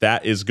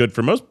that is good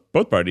for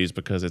both parties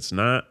because it's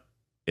not,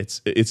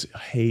 it's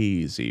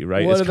hazy,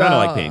 right? It's kind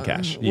of like paying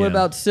cash. What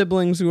about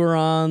siblings who are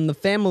on the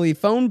family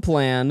phone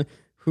plan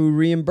who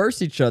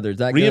reimburse each other? Is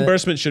that good?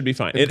 Reimbursement should be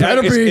fine.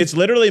 better be. It's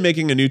literally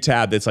making a new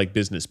tab that's like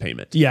business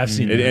payment. Yeah, I've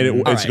seen And that. it's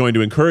All right. going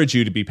to encourage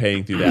you to be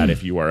paying through that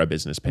if you are a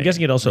business I'm paying.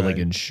 guessing it also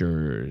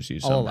insures you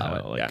I'll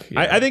somehow. allow it.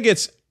 I think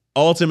it's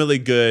ultimately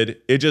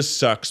good. It just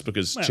sucks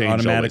because change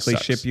Automatically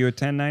always sucks. ship you a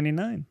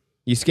 1099.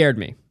 You scared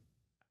me.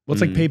 Well,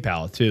 it's like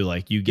PayPal too.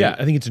 Like you get,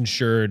 Yeah. I think it's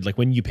insured. Like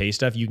when you pay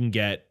stuff, you can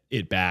get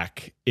it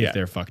back if Yeah.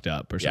 they're fucked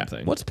up or Yeah.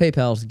 something. What's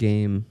PayPal's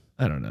game?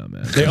 I don't know,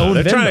 man. They own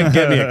They're Venmo. trying to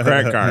get me a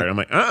credit card. I'm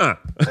like, I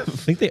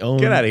think they own.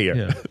 Get outta here.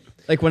 Yeah.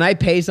 Like when I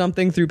pay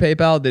something through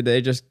PayPal, did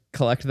they just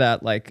collect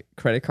that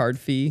credit card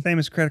fee? Same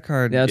as credit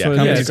card. Yeah, that's what it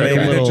companies. is. They're It's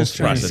like a little just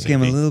trying to processing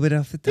skim a fee. little bit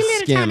off the top.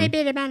 Skim.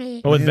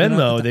 But with Yeah,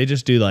 Venmo, they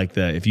just do like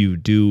if you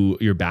do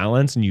your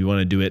balance and you want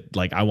to do it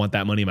like I want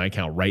that money in my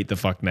account right the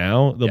fuck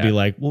now, they'll be Yeah.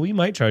 like, well, we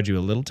might charge you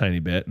a little tiny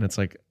bit, and it's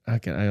like I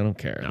don't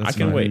care. I That's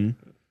can fine. wait.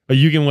 Oh,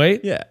 you can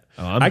wait. Yeah.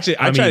 Oh, Actually,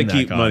 I I'm try to eating that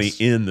keep money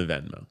cost. in the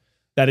Venmo.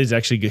 That is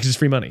actually good because it's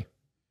free money.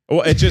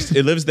 Well, it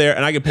lives there,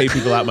 and I can pay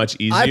people out much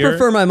easier. I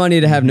prefer my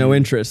money to have no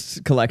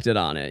interest collected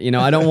on it.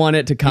 I don't want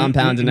it to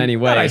compound in any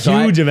way. Not a So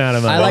huge amount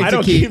of money. I like I to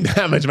don't keep. keep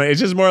that much money.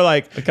 It's just more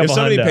like if couple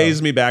somebody hundo. pays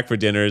me back for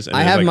dinners, and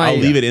I it's have I'll my-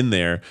 leave it in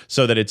there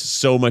so that it's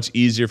so much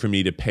easier for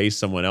me to pay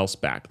someone else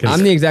back.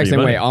 I'm the exact free same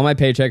way. money. All my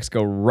paychecks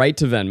go right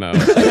to Venmo.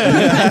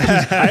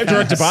 I have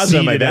direct deposit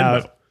on my Seed it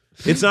Venmo. out.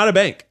 It's not a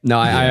bank. No,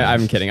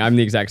 I'm kidding. I'm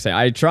the exact same.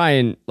 I try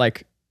and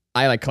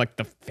I collect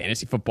the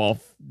fantasy football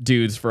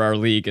dudes for our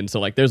league, and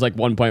so there's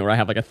one point where I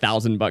have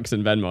 $1,000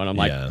 in Venmo, and I'm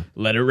like, Yeah.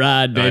 let it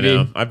ride, I baby.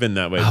 know. I've been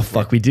that way. Oh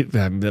before. fuck, we do.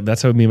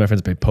 That's how me and my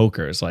friends play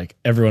poker. It's like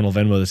everyone will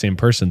Venmo the same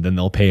person, then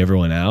they'll pay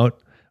everyone out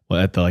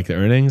at the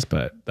earnings.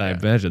 But I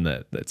imagine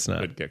that that's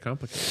not. Could get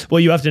complicated. Well,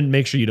 you have to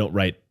make sure you don't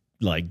write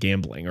like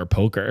gambling or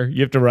poker.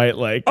 You have to write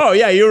like, Oh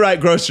yeah, you're right.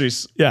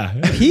 Groceries. yeah.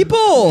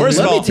 People, First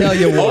let of all, me tell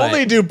you what.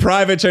 only do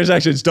private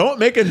transactions. Don't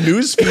make a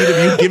news feed of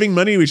you giving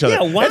money to each other.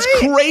 Yeah, why? That's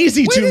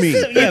crazy to me.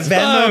 Yeah,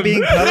 Venmo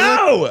being public.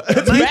 No,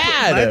 it's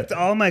bad.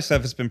 All my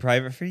stuff has been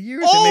private for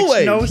years. Always. It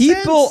makes no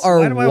People sense. are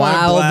Why do I wanna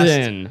blast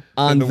wildin'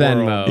 on the world?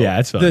 Venmo. Yeah,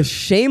 it's fun. The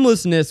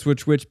shamelessness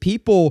which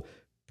people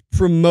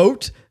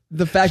promote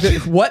the fact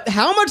that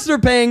how much they're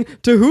paying,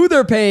 to who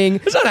they're paying,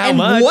 It's not how and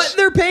much. what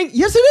they're paying.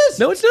 Yes, it is.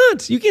 No, it's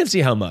not. You can't see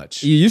how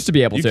much. You used to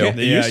be able You to. can't-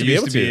 You used to be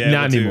able to. able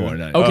Not to. anymore.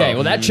 Not Okay, anymore.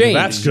 well that changed.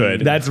 That's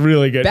good. That's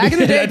really good. Back in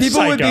the day, That's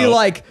people would be psycho.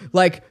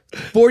 like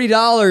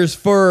 $40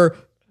 for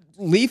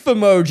leaf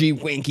emoji,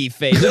 winky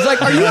face. It's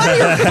like, are you out of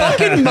your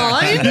fucking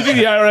mind? You think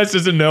the IRS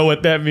doesn't know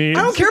what that means?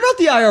 I don't care about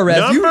the IRS.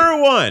 Number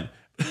one,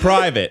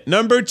 private.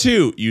 Number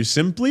two, you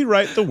simply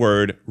write the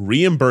word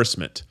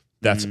reimbursement.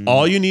 That's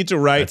all you need to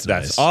write. That's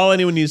nice. all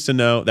anyone needs to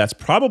know. That's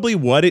probably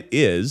what it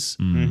is.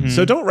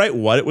 So don't write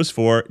what it was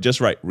for. Just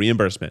write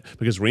reimbursement,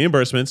 because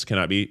reimbursements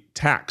cannot be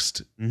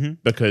taxed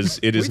because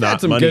it is We've not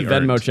had some money good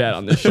earned. Venmo chat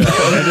on this show.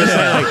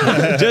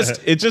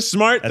 It's just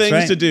smart things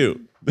right. to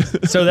do.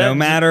 So that No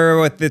matter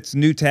what it's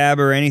new tab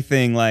or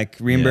anything, like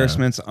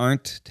reimbursements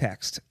aren't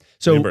taxed.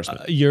 So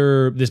Reimbursement.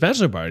 this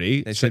bachelor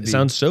party should be-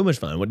 sounds so much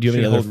fun. What do you have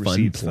any should other hold fun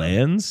receipts, though.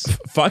 plans?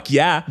 Fuck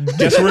yeah.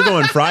 Guess where we're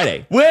going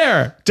Friday?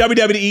 Where?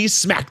 WWE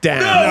SmackDown.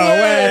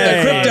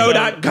 way. The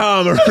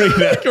Crypto.com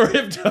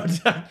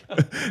arena.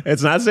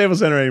 It's not Staples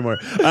Center anymore.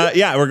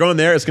 Yeah, we're going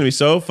there. It's going to be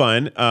so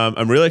fun.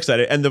 I'm really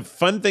excited. And the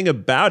fun thing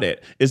about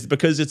it is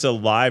because it's a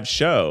live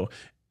show,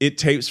 it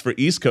tapes for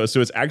East Coast, so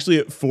it's actually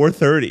at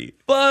 4:30.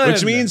 Fun.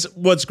 Which means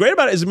what's great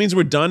about it is it means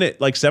we're done at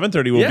like 7:30.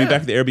 We'll be Yeah.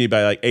 back at the Airbnb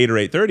by like 8 or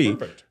 8:30.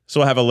 Perfect. So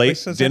we'll have a late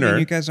So does that mean dinner.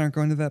 you guys aren't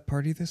going to that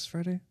party this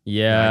Friday?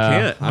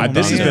 Yeah. I can't.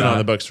 This has been on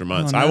the books for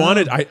months. Oh, I no.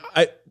 wanted.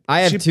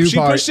 I have two She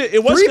parties. pushed it.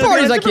 It was 3 gonna be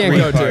parties on I can't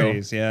different go week. to.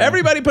 Parties, yeah.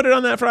 Everybody put it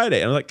on that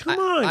Friday. And I'm like, come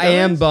on. I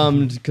am guys.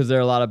 bummed because there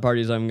are a lot of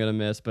parties I'm gonna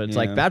miss, but it's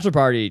like Yeah. bachelor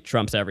party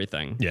trumps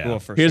everything. Yeah. Well,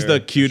 for Here's sure, the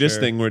for cutest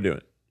sure. thing we're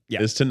doing.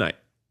 Yeah. Is tonight.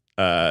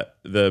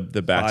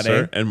 The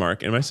Bachelor and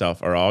Mark and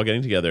myself are all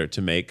getting together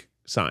to make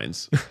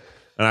signs.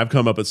 And I've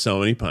come up with so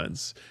many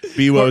puns.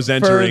 Bewo's For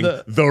entering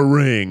the-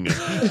 ring,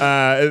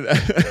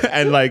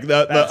 and like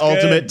the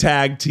ultimate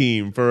tag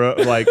team for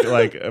like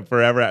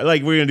forever.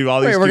 Like we're gonna do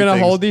all these. Wait, we're cute gonna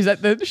things. hold these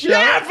at the show?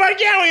 Yeah, fuck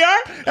yeah, we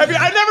are.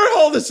 I never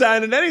hold a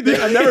sign at anything.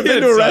 I've never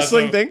been to a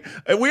wrestling thing.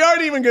 We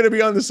aren't even going to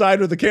be on the side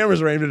with the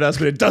cameras aimed at us,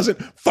 but it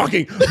doesn't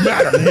fucking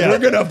matter. We're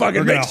going to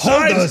fucking make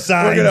hold those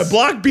We're going to signs.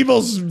 block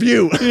people's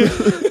view.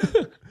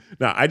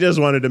 No, I just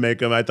wanted to make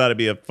them. I thought it'd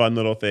be a fun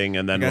little thing,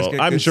 and then You guys get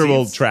I'm good sure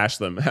we'll seats? trash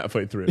them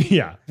halfway through.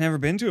 Yeah. Never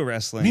been to a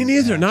wrestling. Me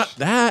neither. match. Not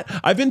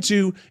that. I've been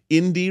to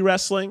indie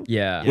wrestling.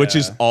 Yeah. Which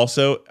is Yeah.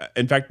 also,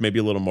 in fact, maybe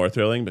a little more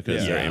thrilling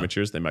because they're Yeah.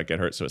 amateurs. They might get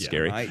hurt, so it's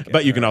scary. might get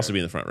But you can hurt. also be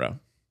in the front row.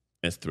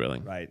 It's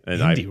thrilling. Right. And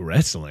Indie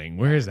wrestling.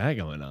 Where is that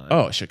going on?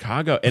 Oh,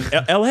 Chicago and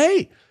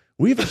LA.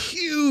 We have a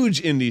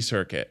huge indie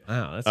circuit.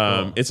 Wow, that's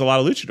cool. It's a lot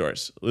of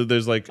luchadors.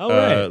 There's like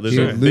right. there's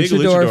Dude, a big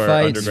luchador luchador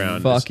fights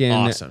underground. fucking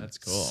It's awesome. That's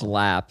cool.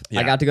 slap. Yeah.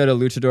 I got to go to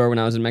luchador when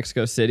I was in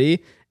Mexico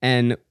City,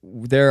 and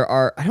there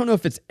are, I don't know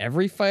if it's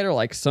every fight or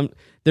like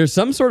there's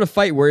some sort of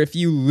fight where if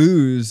you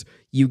lose,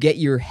 you get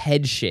your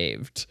head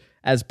shaved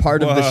as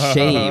part of the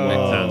shame.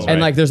 Sounds And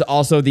right. like there's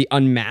also the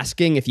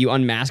unmasking. If you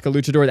unmask a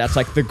luchador, that's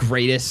like the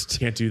greatest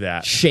Can't do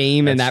that.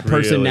 shame, and That's that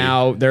person really-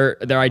 now their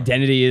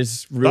identity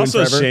is It's ruined also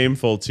forever.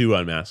 shameful to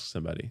unmask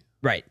somebody.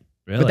 Right.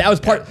 Really? But that was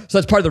so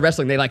that's part of the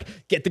wrestling. They like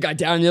get the guy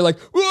down and they're like,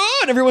 whoa,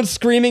 and everyone's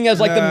screaming as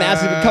like the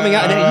mask is coming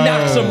out, and then he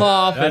knocks him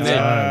off. And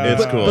then,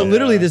 It's cool. But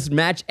literally, this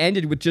match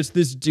ended with just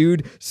this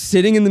dude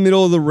sitting in the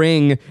middle of the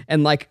ring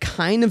and like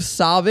kind of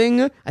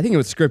sobbing. I think it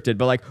was scripted,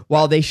 but like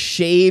while they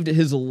shaved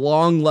his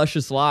long,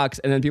 luscious locks,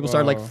 and then people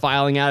started like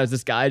filing out as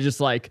this guy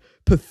just like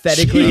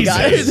pathetically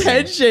got his Jesus.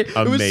 head shaved.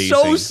 It was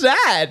so Amazing.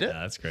 sad.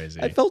 That's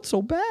crazy. I felt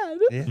so bad.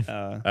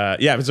 Yeah.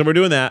 Yeah, so we're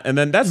doing that, and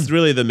then that's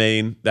really the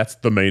main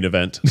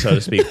event, so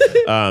to speak.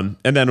 And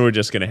then we're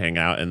just gonna hang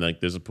out, and like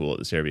there's a pool at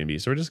this Airbnb,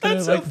 so we're just gonna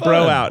That's so like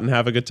bro fun. out and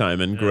have a good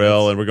time and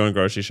grill, and we're going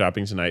grocery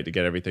shopping tonight to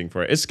get everything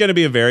for it. It's gonna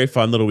be a very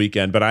fun little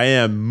weekend, but I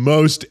am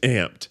most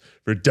amped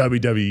for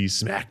WWE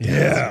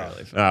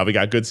SmackDown. Yeah, we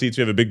got good seats.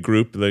 We have a big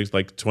group. There's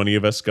like 20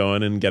 of us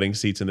going and getting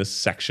seats in this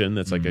section.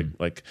 That's like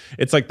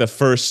it's like the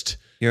first.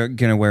 You're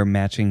gonna wear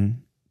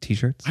matching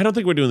T-shirts. I don't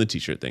think we're doing the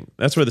t-shirt thing.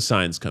 That's where the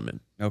signs come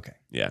in. Okay.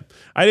 Yeah,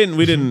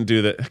 we didn't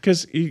do that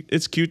because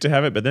it's cute to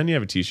have it, but then you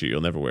have a t-shirt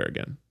you'll never wear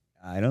again.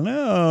 I don't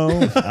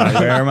know. I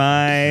wear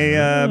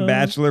my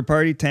bachelor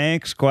party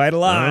tanks quite a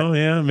lot. Oh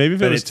yeah, maybe if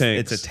But it was it's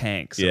tanks. a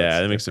tank. So Yeah,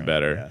 it's that makes it different.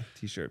 better. Yeah,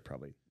 T-shirt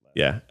probably.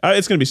 Yeah,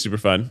 it's gonna be super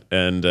fun,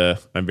 and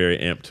I'm very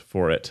amped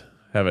for it.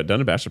 Haven't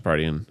done a bachelor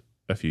party in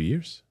a few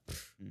years,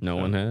 No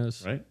one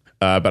has. right?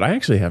 But I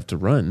actually have to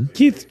run.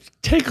 Keith,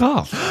 take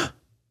off.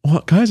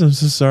 Well, guys, I'm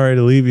so sorry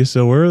to leave you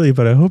so early,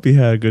 but I hope you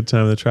had a good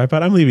time with the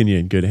TryPod. I'm leaving you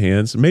in good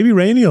hands. Maybe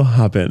Rainie will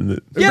hop in.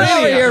 Get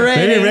over here,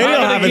 Rainie. Maybe Rainie will Hop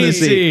in hop the in the Keith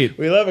seat. seat.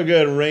 We love a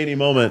good rainy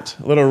moment,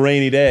 a little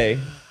rainy day.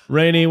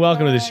 Rainie,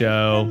 welcome to the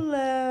show.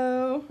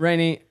 Hello.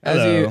 Rainey,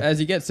 Hello. as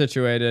you get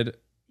situated,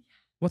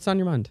 what's on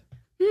your mind?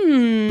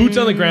 Boots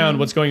on the ground.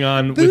 What's going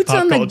on with Boots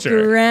pop on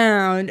culture? the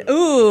ground.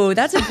 Ooh,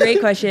 that's a great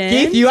question.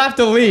 Keith, you have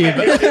to leave.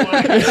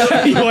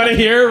 You want to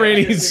hear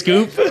Rainie's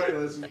scoop?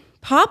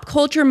 Pop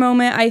culture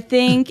moment, I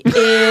think,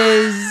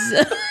 is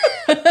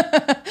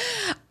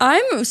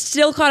I'm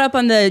still caught up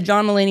on the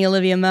John Mulaney,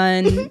 Olivia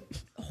Munn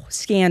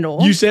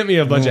scandal. You sent me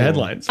a bunch of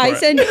headlines. for I it.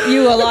 sent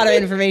you a lot of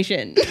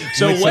information.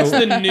 So what's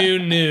the new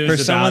news For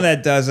about? someone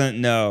that doesn't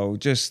know,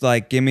 just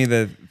like give me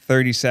the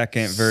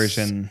 30-second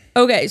version.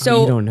 Okay,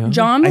 so you don't know?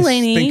 John I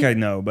Mulaney think I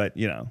know, but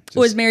just,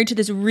 was married to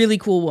this really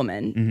cool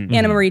woman,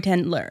 Anna Marie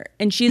Tendler,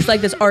 and she's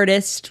like this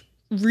artist,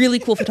 really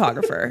cool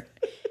photographer.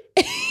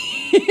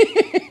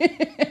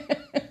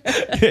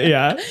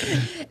 Yeah.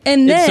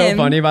 And It's then so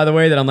funny, by the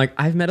way, that I'm like,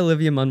 I've met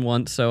Olivia Munn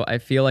once, so I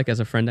feel like as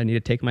a friend, I need to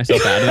take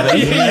myself out of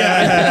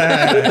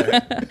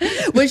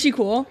it. was she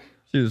cool?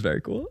 She was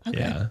very cool.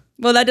 Yeah.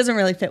 Well, that doesn't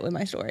really fit with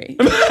my story.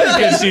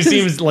 Because she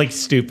seems like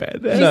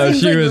stupid. No,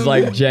 seems she like was a-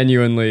 like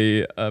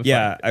genuinely.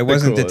 I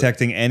wasn't coolest.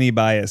 detecting any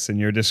bias in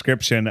your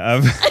description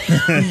of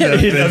Of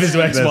his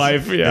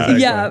ex-wife. Yeah.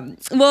 Yeah.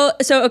 Well,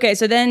 so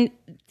then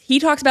he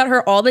talks about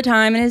her all the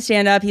time in his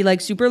stand-up. He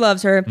like super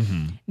loves her.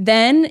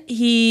 Then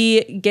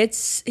he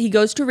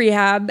goes to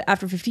rehab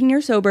after 15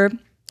 years sober.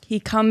 He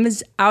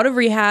comes out of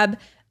rehab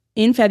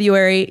in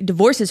February,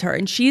 divorces her,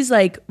 and she's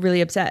like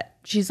really upset.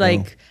 She's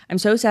like, I'm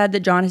so sad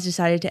that John has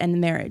decided to end the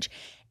marriage.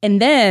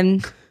 And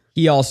then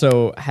He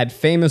also had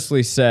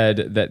famously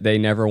said that they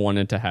never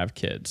wanted to have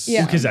kids.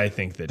 Yeah. Because I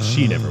think that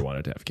she never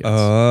wanted to have kids.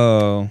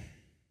 Oh.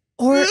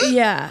 I think He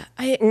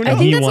that's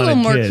a little wanted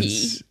murky.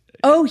 kids.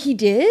 Oh, he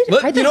did?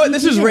 Look, I you thought know what? he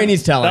This is didn't.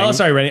 Rainie's telling. Oh,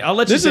 sorry, Rainie. I'll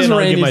let you This say is it and I'll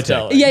give Rainie's my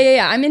telling. take.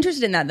 Yeah. I'm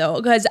interested in that though,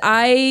 because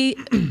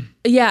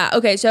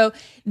okay. So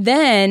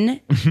then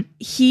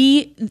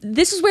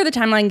this is where the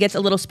timeline gets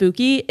a little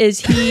spooky.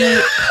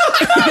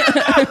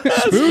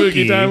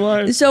 Spooky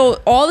timeline.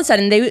 So all of a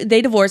sudden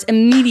they divorce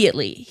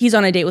immediately. He's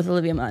on a date with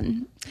Olivia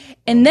Munn,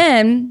 and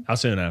then How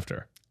soon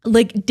after?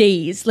 like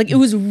days, like it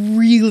was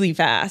really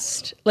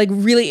fast. Like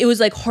really, it was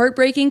like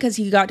heartbreaking because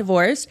he got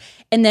divorced,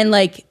 and then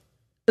like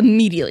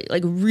immediately,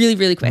 like really,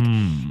 really quick.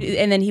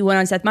 And then he went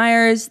on Seth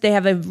Meyers. They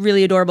have a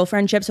really adorable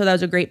friendship, so that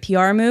was a great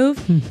PR move.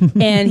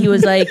 And he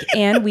was like,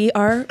 "And we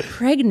are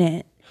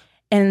pregnant."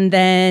 And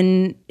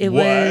then it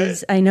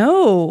was, I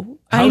know.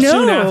 How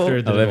soon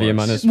after the Olivia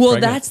divorce? Munn is Well,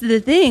 pregnant. that's the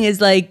thing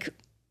is like,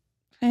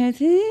 I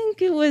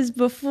think it was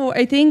before.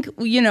 I think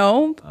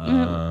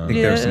I think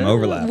there's some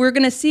overlap. We're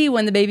gonna see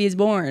when the baby is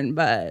born,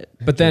 but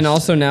But then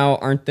also now,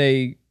 aren't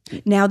they?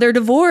 now they're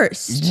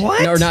divorced.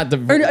 What? Or not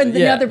divorced. Now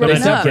they're They're broken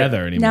not up.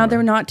 together anymore. Now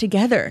they're not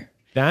together.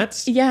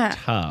 That's Yeah.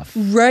 tough.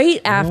 Right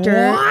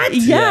after. What?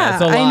 Yeah,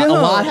 it's a lot, I know. A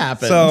lot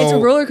happened. So- It's a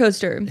roller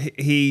coaster.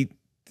 He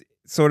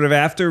sort of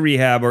after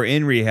rehab or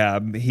in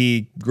rehab,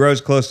 he grows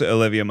close to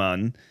Olivia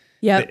Munn.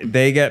 Yep.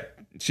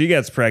 She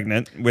gets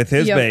pregnant with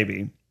his Yep.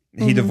 baby.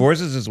 He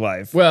divorces his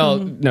wife. well,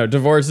 no,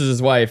 divorces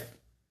his wife,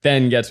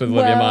 then gets with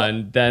Olivia Well,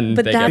 Munn, then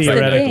But they that's get the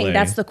pregnant. Theoretically. thing.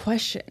 That's the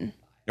question.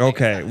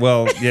 Okay,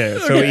 well, yeah.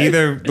 So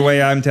either the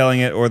way I'm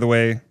telling it or the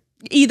way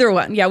Either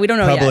one. Yeah, we don't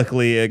know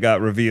publicly it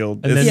got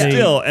revealed, And it's then they-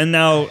 still. And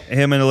now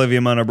him and Olivia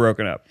Munn are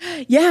broken up,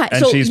 yet. Yeah.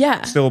 and So she's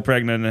yeah. still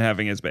pregnant and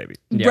having his baby.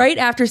 Yeah. Right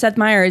after Seth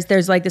Meyers,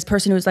 there's like this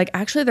person who's like,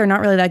 actually, they're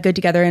not really that good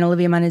together, and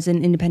Olivia Munn is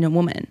an independent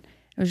woman.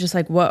 It was just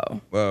like, whoa,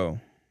 Whoa.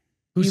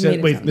 Who You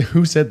said? made it sound-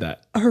 Who said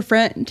that? her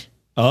friend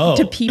Oh,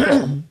 to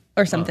people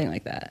or something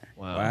like that.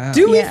 Wow.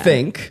 Do we Yeah.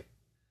 think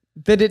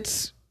that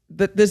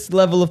this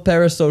level of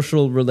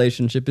parasocial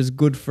relationship is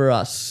good for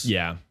us?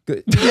 yeah.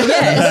 Good.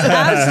 Yes,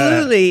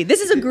 absolutely.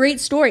 This is a great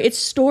story. It's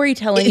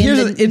storytelling.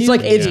 It's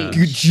like it's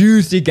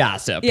juicy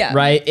gossip, Yeah.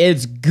 right?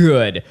 It's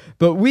good.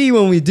 But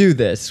when we do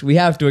this, we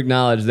have to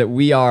acknowledge that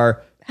we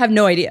are have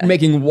no idea.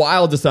 making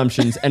wild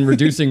assumptions and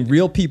reducing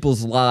real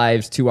people's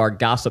lives to our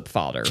gossip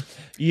fodder.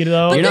 You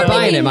know, You're not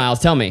buying it, Miles.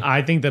 Tell me.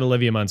 I think that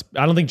Olivia Munn's.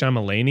 I don't think John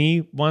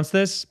Mulaney wants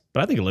this,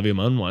 but I think Olivia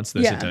Munn wants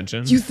this Yeah.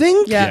 attention. You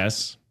think? Yeah.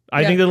 Yes.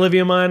 I Yeah. think that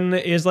Olivia Munn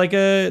is like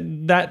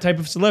that type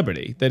of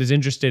celebrity that is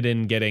interested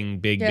in getting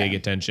big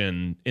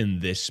attention in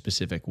this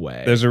specific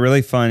way. There's a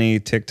really funny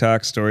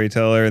TikTok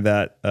storyteller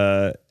that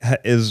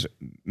is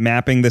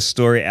mapping this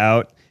story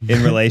out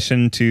in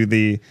relation to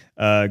the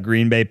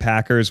Green Bay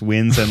Packers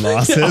wins and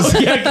losses.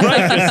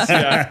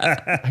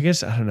 Yeah. I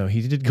guess, I don't know.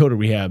 He did go to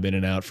rehab in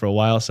and out for a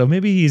while, so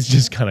maybe he's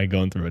just kind of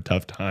going through a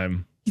tough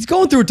time. He's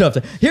going through a tough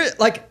time. Here,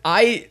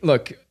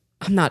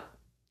 I'm not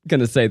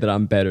gonna say that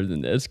I'm better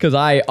than this because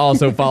I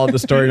also followed the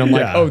story and I'm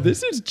like, Yeah. oh,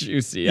 this is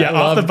juicy. Yeah, I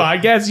off the love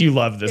podcast, you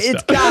love this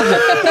It's stuff.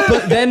 gossip.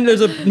 But then there's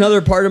another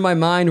part of my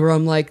mind where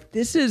I'm like,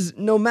 this is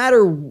no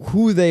matter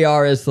who they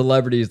are as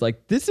celebrities,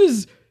 like this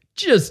is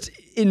just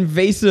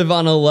invasive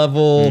on a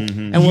level,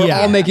 and we're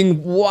Yeah. all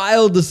making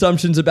wild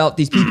assumptions about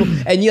these people.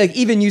 And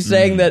even you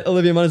saying that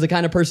Olivia Munn is the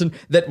kind of person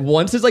that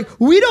once is like,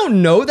 we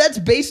don't know. That's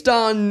based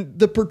on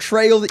the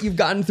portrayal that you've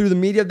gotten through the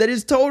media. That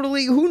is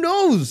totally who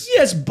knows.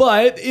 Yes,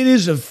 but it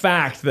is a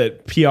fact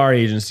that PR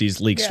agencies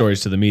leak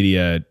stories to the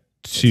media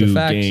to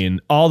fact. gain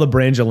all the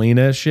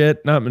Brangelina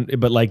shit.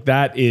 But like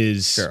that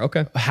is Sure,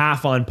 okay.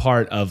 half on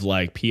part of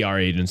like PR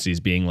agencies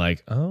being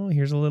like, oh,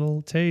 here's a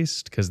little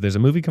taste because there's a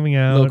movie coming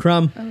out. Little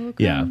crumb.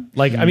 Yeah.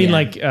 Like, I mean,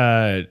 like,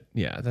 yeah,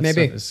 that's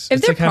Maybe. It's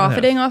If they're like half and half.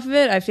 profiting off of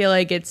it, I feel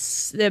like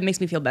it makes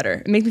me feel better.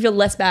 It makes me feel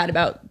less bad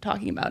about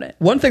talking about it.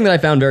 One thing that I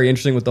found very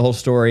interesting with the whole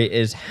story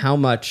is how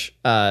much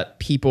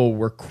people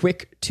were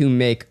quick to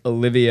make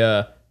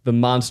Olivia the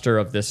monster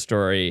of this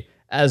story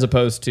as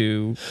opposed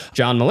to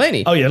John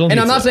Mulaney. Oh, yeah, I don't and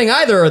think I'm not so. saying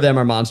either of them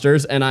are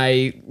monsters, and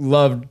I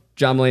loved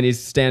John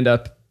Mulaney's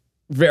stand-up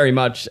very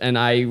much, and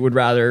I would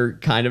rather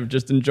kind of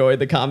just enjoy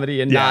the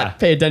comedy and Yeah. not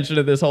pay attention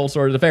to this whole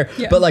sort of affair.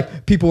 Yeah. But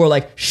like people were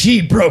like,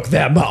 she broke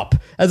them up,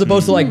 as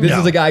opposed to like, this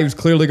is a guy who's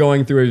clearly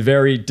going through a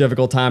very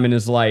difficult time in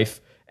his life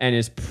and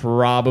is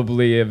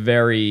probably a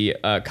very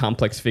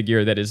complex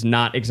figure that is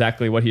not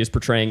exactly what he is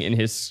portraying in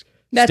his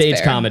That's stage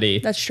fair. comedy.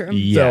 That's true.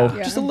 Yeah. So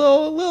just a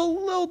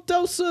little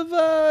dose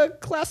of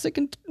classic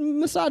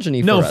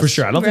misogyny. No, for us. for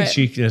sure. I don't Right.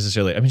 think she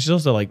necessarily. I mean, she's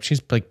also like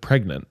she's like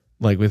pregnant,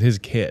 like with his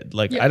kid.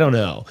 Like I don't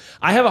know.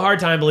 I have a hard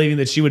time believing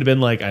that she would have been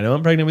like, I know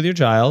I'm pregnant with your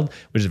child,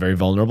 which is a very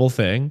vulnerable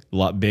thing, a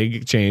lot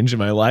big change in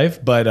my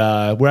life, but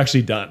we're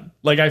actually done.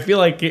 Like I feel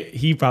like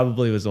he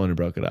probably was the one who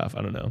broke it off.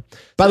 I don't know.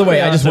 By the way,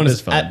 Yeah, I just that want is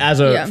to, fun. as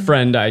a Yeah.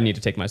 friend, I need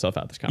to take myself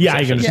out of this Yeah,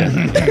 conversation. I can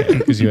understand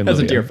because you and As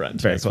a Olivia dear are friend.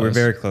 very So close. we're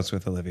very close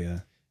with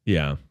Olivia.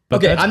 Yeah. But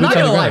Okay, that's I'm not boots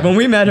on gonna the lie. ground. When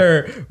we met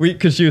her,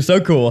 because she was so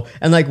cool,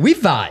 and like we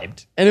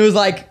vibed, and it was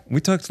like We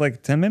talked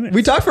like 10 minutes.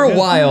 we talked for a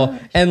while,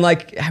 and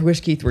like I wish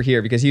Keith were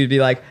here because he would be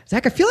like,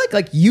 Zach, I feel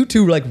like you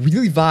two like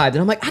really vibed, and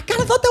I'm like, I kind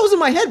of thought that was in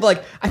my head, but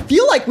like I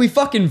feel like we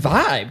fucking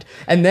vibed.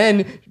 And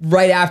then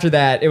right after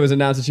that, it was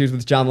announced that she was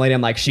with John Mulaney.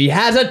 I'm like, she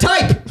has a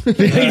type.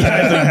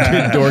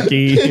 Yeah,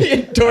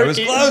 dorky. I was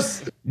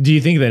close. Do you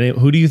think that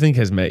who do you think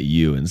has met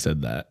you and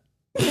said that?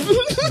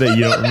 That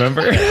you don't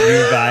remember? You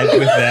vibed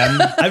with them.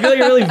 I feel like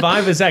I really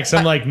vibe with Zach,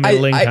 some like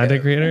middling I-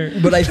 content creator.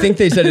 But I think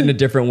they said it in a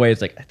different way.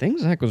 It's like, I think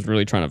Zach was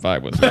really trying to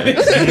vibe with me.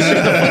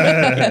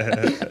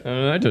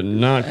 I did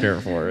not care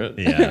for it.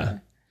 Yeah,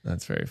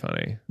 that's very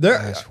funny.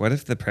 Gosh, what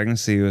if the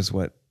pregnancy was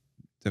what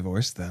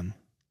divorced them?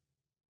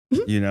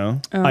 You know?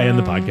 I end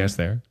the podcast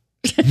there.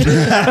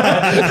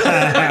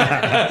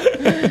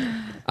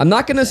 I'm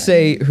not going to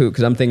say who,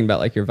 because I'm thinking about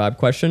like your vibe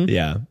question.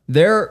 Yeah.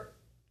 There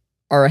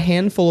are a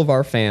handful of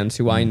our fans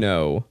who I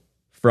know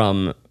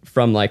from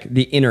like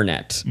the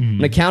internet. I'm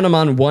gonna count them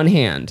on one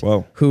hand.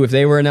 Whoa. Who, if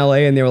they were in LA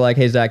and they were like,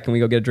 "Hey Zach, can we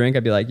go get a drink?"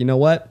 I'd be like, "You know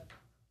what?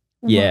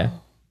 Yeah,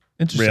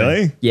 Interesting.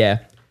 Really? yeah."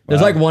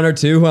 There's like one or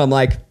two who I'm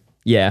like,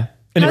 "Yeah,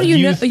 And How if do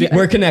you know?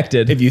 we're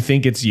connected." If you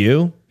think it's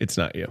you, it's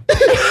not you.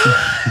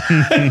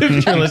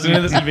 If you're listening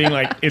to this and being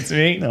like, it's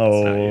me. it's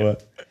not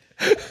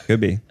you. Could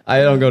be.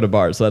 I don't go to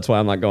bars, so that's why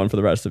I'm not going for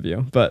the rest of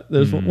you. But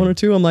there's one or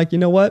two I'm like, you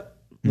know what?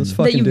 Let's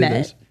fucking you do met?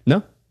 this.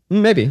 No,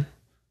 maybe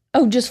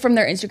Oh, just from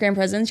their Instagram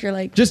presence, you're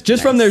like just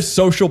from their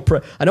social.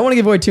 I don't want to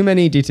give away too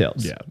many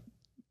details. Yeah.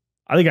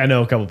 I think I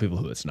know a couple people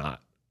who it's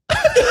not.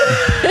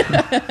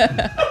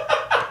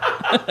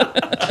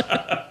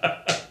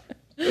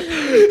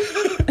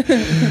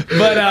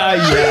 But yeah,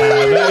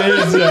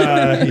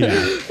 that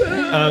is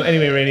yeah.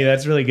 Anyway, Rainie,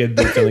 that's really good.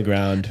 Boots on the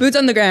ground. boots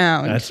on the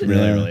ground. That's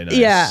really really nice.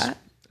 Yeah.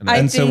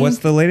 And so what's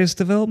the latest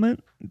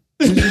development?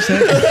 What did you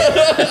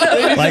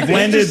say? Like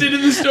when did Interested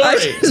in the story?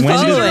 Just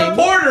when did it-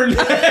 following.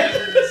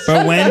 Reporter.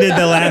 but when did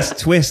the last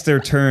twist or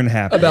turn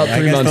happen? About I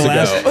 3 guess months the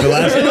last, ago. The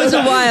last It was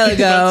a while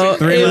ago.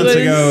 3 It months was-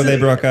 ago they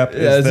broke up.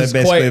 Yeah, Is this is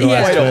basically the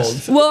last quite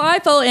twist. old. Well, I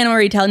follow Anna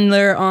Marie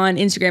Tendler on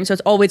Instagram, so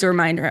it's always a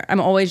reminder. I'm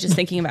always just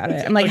thinking about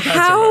it. I'm like,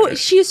 how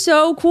she's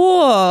so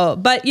cool.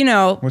 But you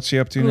know, What's she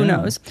up to who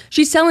now? knows?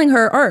 She's selling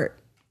her art.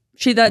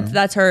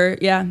 That's her.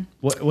 Yeah,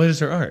 What is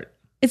her art?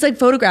 it's like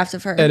photographs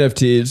of her.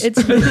 NFTs. It's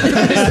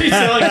She's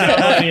selling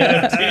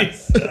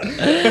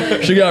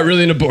NFTs. She got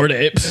really into bored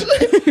apes.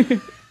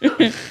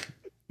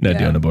 No, do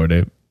you own a board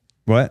ape?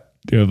 What?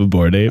 Do you have a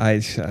board ape? I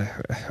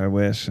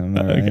wish. I'm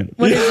all right.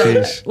 what is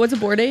that? What's a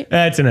board date?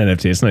 It's an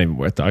NFT. It's not even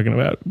worth talking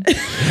about.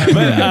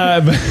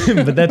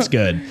 but that's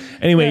good.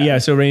 Anyway, yeah.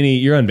 So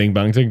Rainie, you're on Bing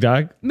Bong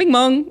TikTok. Bing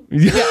bong.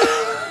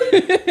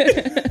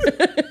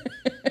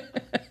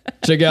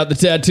 Check out the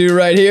tattoo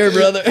right here,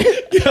 brother.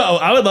 Yo,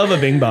 I would love a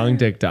Bing Bong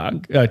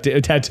TikTok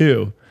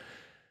tattoo.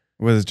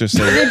 What does it just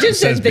say? It just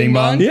says Bing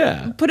Bong.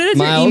 Yeah, Put it as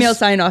Miles? your email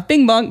sign off.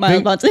 Bing bong.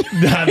 Miles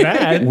Bonsignore. not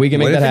bad. We can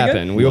make What that if you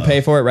happen. We will pay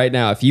for it right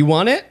now. If you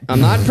want it,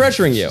 I'm not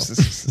pressuring you.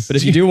 But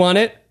if you do want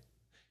it,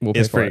 we'll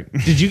pay It's for free.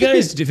 it. Did you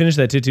guys finish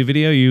that tattoo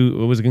video?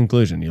 What was the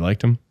conclusion? You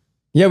liked him?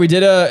 Yeah, we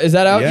did is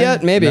that out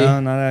yet? Maybe.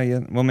 No, not out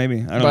yet. Well, maybe.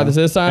 I don't By know.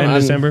 this time? End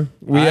of December?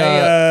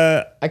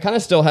 I kind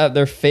of still have,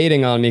 they're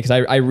fading on me because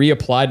I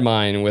reapplied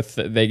mine with,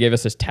 they gave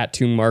us this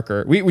tattoo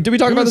marker. Did we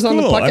talk about was this on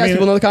the cool. podcast? I mean-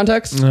 People know the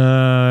context?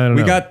 I don't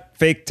We know. got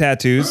fake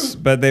tattoos,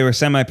 but they were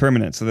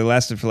semi-permanent, so they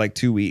lasted for like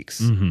 2 weeks,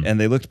 and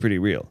they looked pretty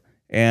real.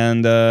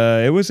 And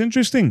it was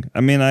interesting. I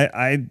mean,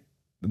 I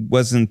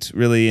wasn't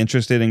really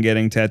interested in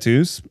getting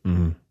tattoos,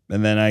 and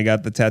then I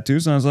got the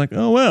tattoos, and I was like,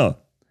 oh well,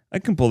 I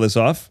can pull this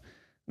off.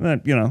 I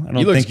don't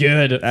He looks think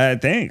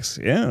good. Thanks.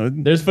 Yeah.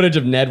 There's footage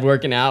of Ned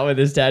working out with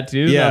his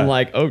tattoos. Yeah. I'm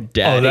like, oh,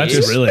 daddy. Oh, that's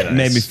really nice.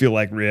 Made me feel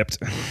like ripped.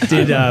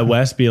 Did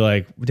Wes be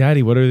like,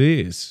 Daddy, what are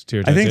these? To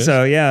your I think tattoos?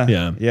 so. Yeah.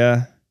 Yeah.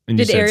 Yeah. And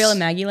you Did said Ariel and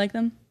Maggie like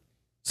them?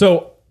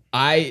 So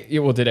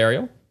did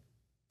Ariel?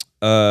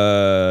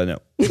 No.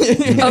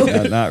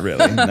 Not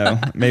really. No.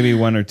 Maybe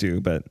one or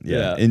two, but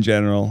Yeah. in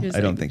general, He was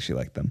I don't like- think she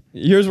liked them.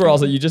 Here's where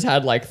also you just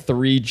had like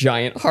 3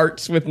 giant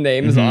hearts with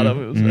names on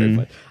them. It was very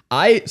fun.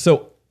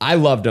 I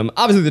loved them.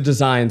 Obviously, the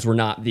designs were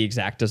not the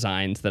exact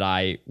designs that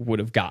I would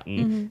have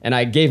gotten, and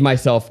I gave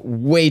myself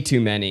way too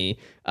many.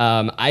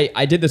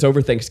 I did this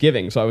over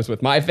Thanksgiving, so I was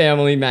with my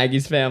family,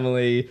 Maggie's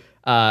family.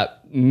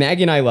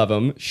 Maggie and I love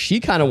them. She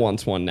kind of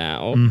wants one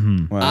now.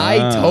 Wow. I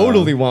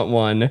totally want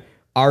one.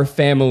 Our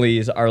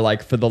families are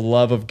like, for the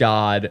love of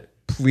God,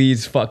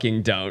 please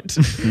fucking don't.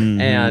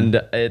 And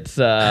it's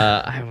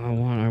I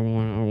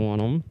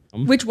want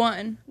them. Which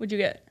one would you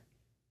get?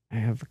 I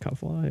have a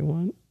couple I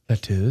want.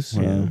 tattoos.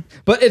 Yeah.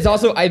 But it's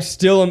also, I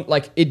still am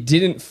like, it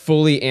didn't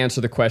fully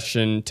answer the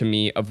question to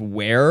me of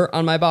where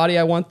on my body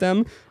I want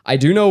them. I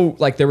do know,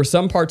 like, there were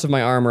some parts of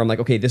my arm where I'm like,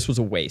 okay, this was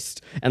a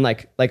waist. And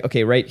like,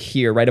 okay, right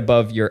here, right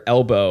above your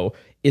elbow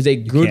is a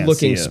good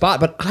looking see it. spot,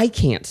 but I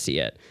can't see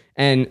it.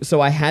 And so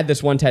I had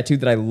this one tattoo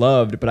that I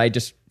loved, but I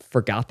just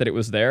forgot that it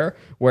was there.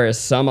 Whereas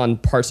some on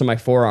parts of my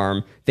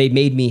forearm, they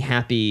made me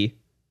happy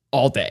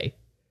all day.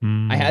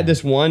 I had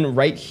this one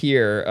right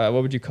here.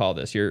 What would you call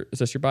this? Is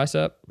this your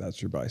bicep? That's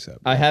your bicep.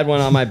 I had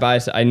one on my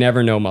bicep. I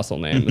never know muscle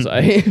names.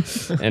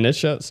 And it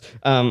shows.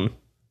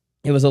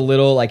 It was a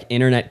little like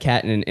internet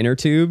cat in an inner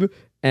tube,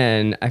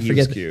 and I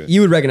forget. cute. You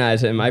would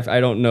recognize him.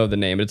 I don't know the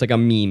name, but it's like a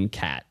meme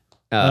cat.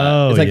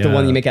 It's like the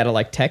one you make out of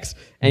like text.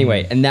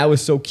 Anyway, and that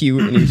was so cute,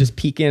 and he was just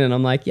peeking, and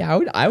I'm like, yeah,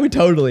 I would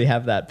totally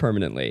have that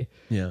permanently.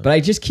 Yeah. But I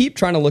just keep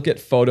trying to look at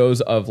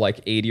photos of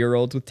like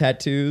 80-year-olds with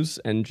tattoos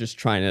and just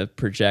trying to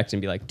project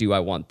and be like, do I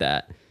want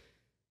that?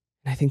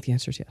 And I think the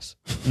answer is yes.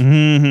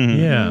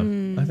 Yeah,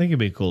 I think it'd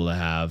be cool to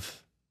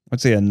have I'd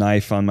say a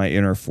knife on my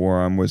inner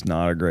forearm was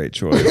not a great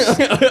choice.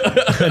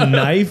 a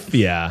knife.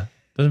 Yeah,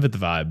 doesn't fit the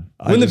vibe.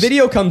 When the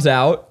video comes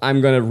out,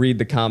 I'm going to read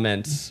the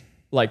comments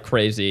like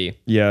crazy.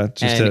 Yeah,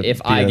 just And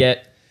if I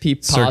get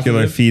circular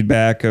positive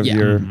feedback of Yeah.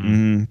 your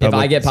if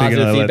I get so you're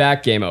positive gonna let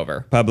feedback, game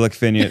over. public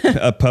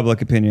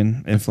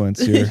opinion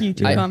influence your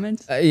YouTube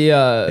comments.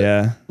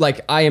 yeah.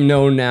 Like I am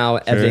known now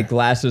as Sure. a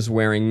glasses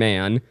wearing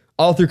man.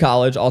 All through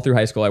college, all through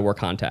high school, I wore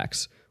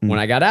contacts. When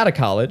I got out of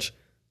college,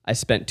 I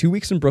spent 2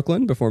 weeks in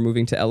Brooklyn before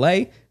moving to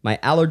LA. My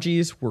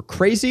allergies were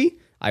crazy.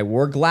 I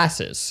wore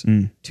glasses.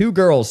 2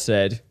 girls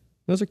said,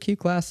 "Those are cute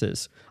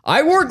glasses."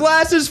 I wore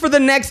glasses for the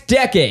next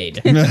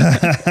decade.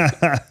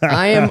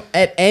 I am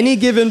at any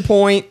given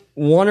point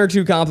 1 or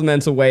 2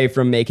 compliments away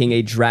from making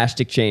a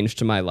drastic change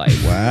to my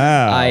life.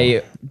 Wow.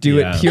 I do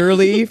Yeah. it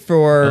purely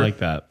for I like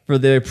that. for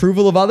the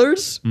approval of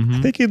others. I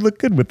think you'd look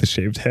good with the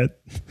shaved head.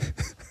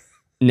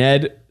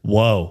 Ned,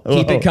 Whoa,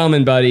 keep it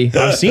coming, buddy.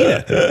 I've seen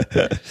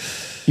it.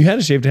 You had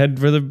a shaved head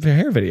for the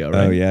hair video,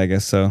 right? Oh yeah, I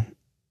guess so.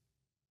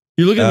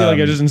 You look at me like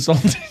I just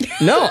insulted.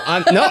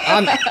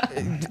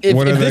 If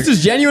What are this the-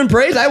 is genuine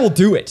praise, I will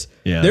do it.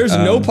 Yeah. There's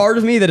no part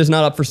of me that is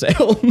not up for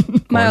sale.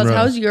 Miles, Cornrow.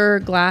 how's your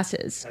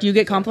glasses? Do you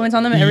get compliments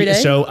on them every day?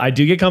 So I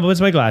do get compliments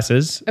on my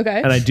glasses.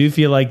 Okay. And I do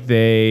feel like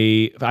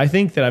I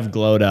think that I've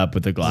glowed up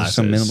with the glasses.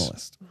 So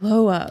minimalist.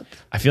 Blow up.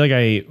 I feel like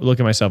I look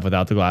at myself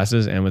without the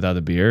glasses and without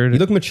the beard. You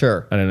look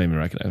mature. I don't even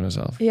recognize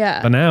myself.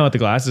 Yeah. But now with the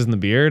glasses and the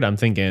beard, I'm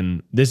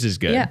thinking this is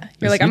good. Yeah.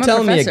 You're like, You I'm a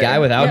telling me a professor. guy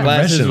without Yeah.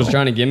 glasses was Professional.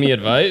 trying to give me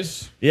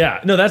advice? Yeah.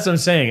 No, that's what I'm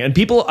saying. And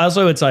people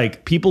also, it's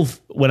like people,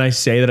 when I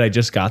say that I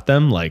just got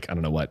them, like, I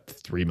don't know what,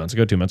 3 months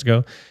ago, 2 months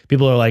ago,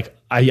 people are like,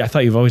 I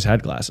thought you've always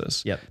had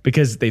glasses. Yep.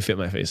 Because they fit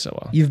my face so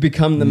well. You've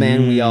become the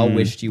man we all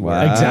wished you were.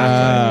 Wow. Exactly.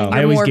 I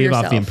You're always more of gave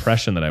off the yourself.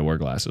 impression that I wore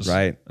glasses.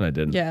 Right. And I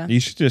didn't. Yeah. You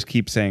should just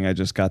keep saying I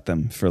just got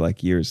them for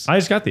like years. I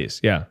just got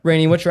these. Yeah.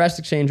 Rainie, what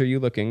drastic change are you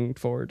looking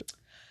forward?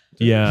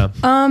 Yeah.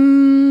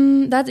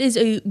 That is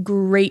a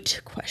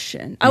great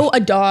question. Oh, a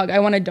dog. I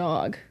want a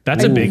dog.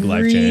 That's a big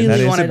life change. Really That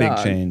is want a big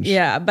dog. change.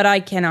 Yeah, but I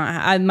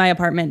cannot. My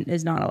apartment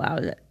is not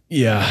allowed it.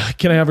 Yeah.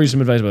 Can I offer you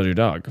some advice about your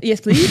dog? Yes,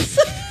 please.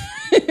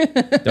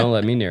 Don't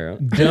let me narrow.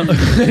 Don't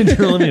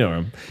let me know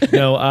him.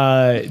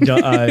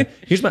 No,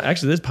 here's my,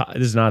 actually, this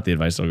is not the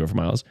advice I'll go for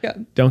Miles. Yeah.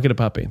 Don't get a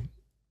puppy.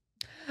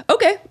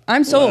 Okay,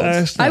 I'm sold.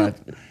 That's not-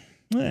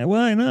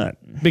 Why not?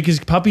 Because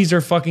puppies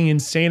are fucking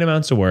insane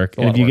amounts of work.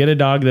 And lot if of you work. get a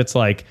dog that's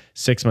like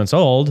 6 months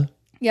old,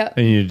 Yeah.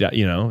 and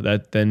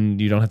then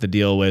you don't have to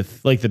deal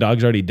with, like, the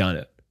dog's already done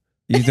it.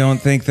 You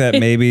don't think that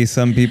maybe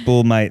some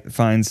people might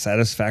find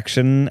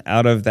satisfaction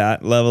out of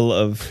that level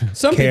of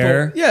Some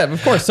care? people, yeah,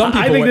 of course. Some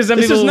I people. think that some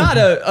this is people- not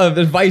a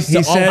advice to He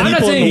all said, people I'm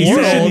not in saying the you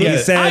world. shouldn't he get-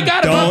 said I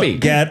got a don't puppy."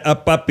 get a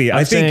puppy. I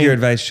think saying- your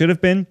advice should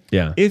have been,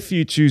 Yeah. if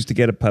you choose to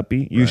get a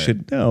puppy, you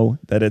should know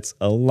that it's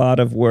a lot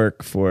of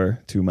work for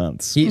 2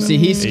 months. He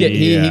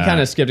Yeah. kind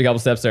of skipped a couple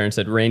steps there and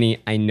said, "Rainie,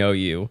 I know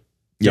you.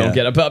 Don't Yeah.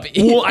 get a puppy."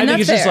 Well, I And think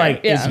it's that's just fair.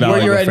 like, Yeah. it's where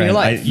Valid you're at in friend. your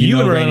life. you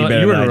know were Rainey in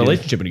better a than I do.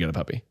 relationship when you got a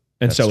puppy.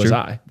 And so was true.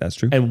 I. That's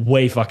true. And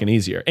way fucking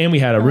easier. And we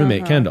had a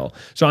roommate, Kendall.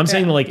 So I'm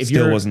saying like if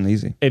Still you're wasn't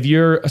easy. if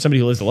you're somebody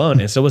who lives alone,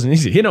 it still wasn't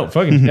easy.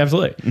 Fucking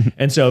absolutely.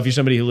 And so if you're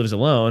somebody who lives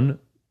alone,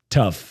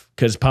 tough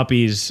because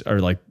puppies are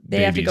like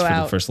They have to babies go for the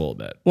out. first little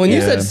bit. When you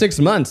Yeah. said 6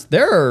 months,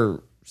 there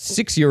are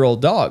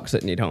 6-year-old dogs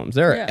that need homes.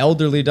 There are Yeah.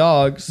 elderly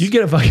dogs. You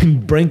get a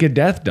fucking brink of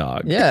death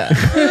dog. Yeah.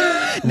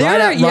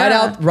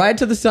 They're- ride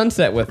to the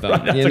sunset with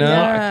them. You know,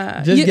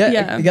 Yeah. just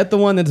Yeah. get the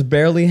one that's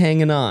barely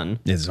hanging on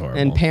It's horrible.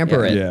 and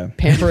pamper it. Yeah.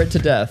 Pamper it to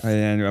death.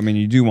 And I mean,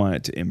 you do want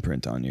it to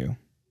imprint on you.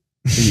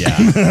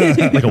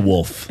 Yeah. Like a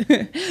wolf.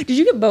 Did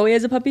you get Bowie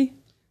as a puppy?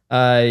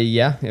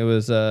 Yeah, it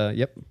was.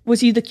 Yep, Was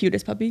he the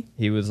cutest puppy?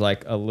 he was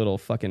like a little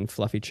fucking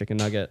fluffy chicken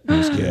nugget.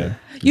 Yeah.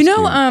 You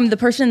know, the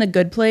person in The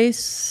Good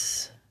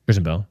Place,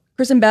 Kristen Bell.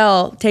 Kristen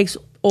Bell, takes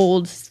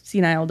old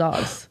senile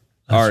dogs.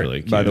 Art,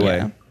 really by the cute. way.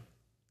 Yeah.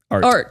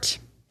 Art. Art.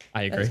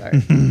 I agree.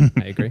 Sorry.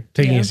 I agree.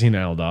 Taking Yeah. a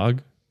senile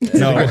dog.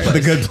 No,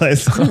 the good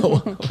place.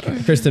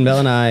 Kristen Bell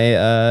and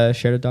I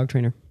shared a dog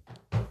trainer.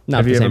 Not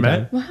Have at you the ever same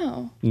met? time.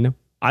 Wow. No.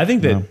 I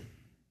think that No.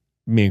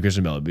 me and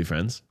Kristen Bell would be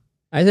friends.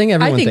 I think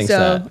everyone I think thinks so.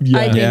 that.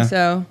 I think Yeah.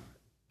 so.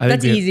 I think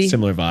That's we have easy.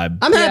 Similar vibe.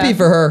 I'm happy Yeah.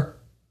 for her.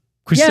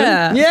 Kristen?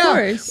 Yeah, Yeah. of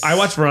course. I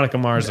watched Veronica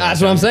Mars.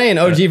 That's what I'm saying.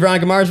 OG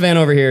Veronica Mars fan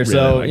over here.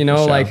 So, like you the know,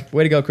 show. like,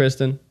 way to go,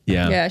 Kristen.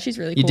 Yeah. Yeah, she's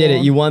really cool. You did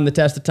it. You won the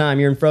test of time.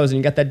 You're in Frozen.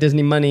 You got that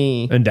Disney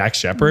money. And Dax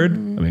Shepard. I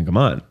mean, come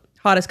on.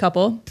 Hottest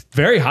couple.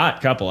 Very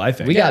hot couple, I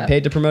think. We Yeah. got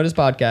paid to promote his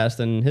podcast,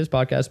 and his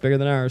podcast's bigger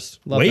than ours.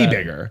 Love way that.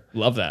 bigger.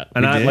 Love that.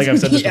 And I, did? like I've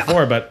said this Yeah.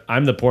 before, but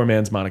I'm the poor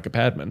man's Monica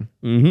Padman.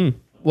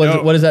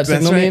 What does that that's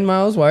signal right. mean,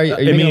 Miles? Why are you It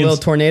making a means- little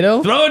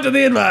tornado? Throw it to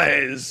the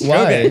advice.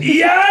 Why?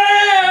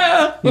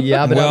 Yeah.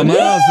 Yeah, but Well,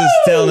 Miles is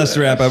telling us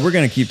to wrap up. We're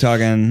going to keep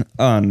talking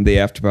on the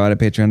Afterpod at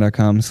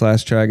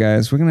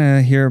patreon.com/tryguys. We're going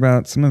to hear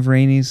about some of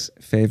Rainie's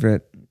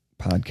favorite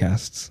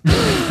podcasts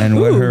and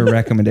what her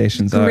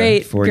recommendations are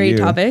for Great you.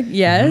 topic.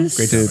 Yes.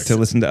 Great to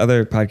listen to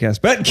other podcasts,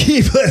 but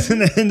keep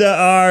listening to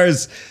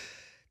ours.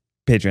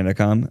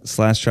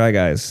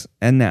 Patreon.com/tryguys.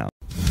 And now.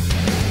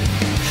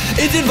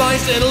 It's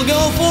advice that'll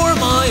go for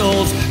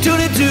miles. Tune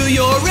it to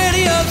your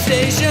radio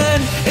station.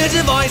 It's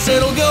advice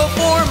that'll go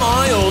for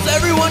miles.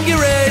 Everyone get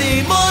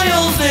ready,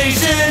 Miles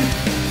Nation.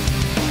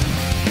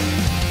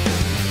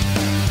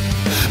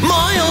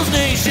 Miles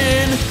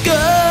Nation, go.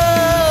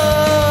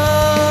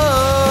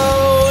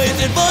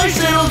 It's advice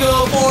that'll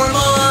go for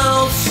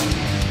miles.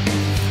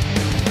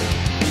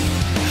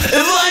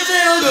 Advice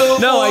that'll go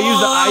for No,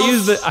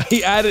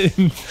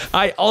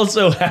 I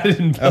also added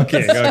in.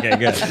 Okay,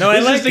 good. No, I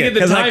It's just like to it get the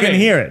because I can timing.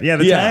 hear it. Yeah,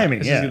 the timing.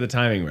 Let's Yeah. just get the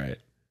timing right.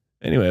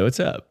 Anyway, what's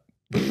up?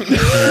 Have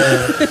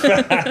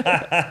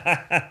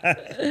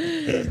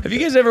you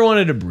guys ever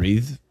wanted to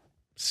breathe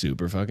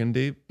super fucking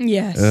deep?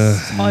 Yes.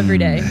 Every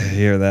day. I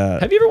hear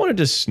that. Have you ever wanted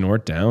to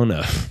snort down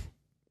a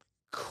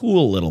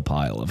cool little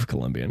pile of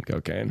Colombian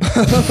cocaine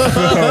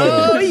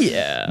Oh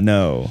yeah.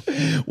 No.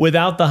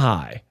 without the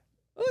high?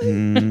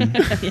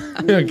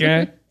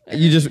 Okay.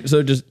 you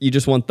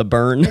just want the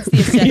burn.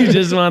 You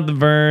just want the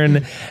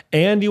burn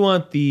and you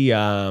want the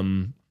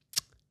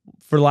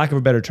for lack of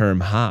a better term,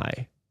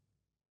 high.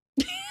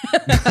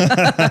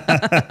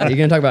 Are you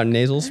gonna talk about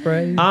nasal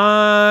spray?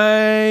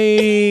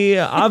 I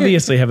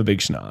obviously have a big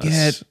schnoz.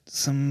 Get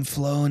some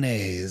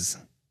Flonase.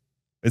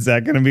 Is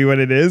that going to be what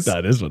it is?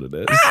 That is what it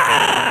is.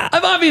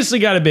 I've obviously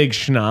got a big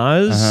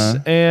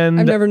schnoz, and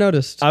I've never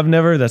noticed.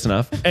 that's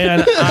enough.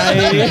 And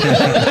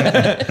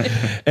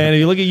and if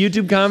you look at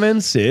YouTube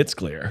comments, it's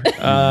clear.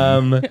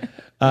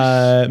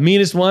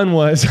 Meanest one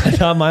was I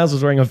thought Miles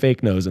was wearing a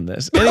fake nose in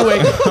this. Anyway,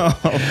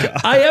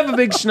 I have a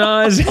big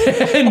schnoz,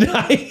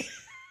 and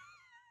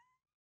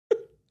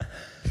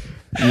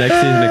Next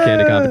season of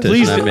Canada competition,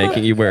 Please I'm do-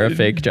 making you wear a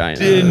fake giant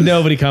nose.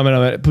 nobody comment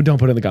on that. Don't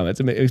put it in the comments.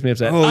 It makes me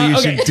upset. Oh, you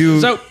Okay,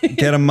 should so.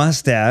 get a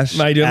mustache,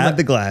 I do have add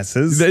the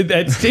glasses. It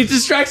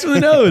distracts from the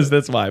nose.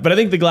 That's why. But I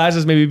think the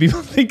glasses, maybe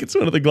people think it's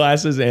one of the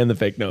glasses and the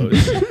fake nose.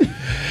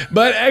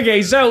 But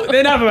okay, so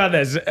enough about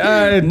this.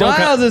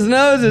 Miles'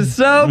 nose is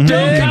so big.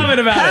 Don't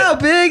comment about How it.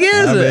 big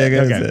is How it? big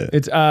is Okay. it?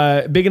 It's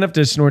big enough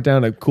to snort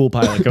down a cool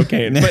pile of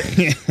cocaine. But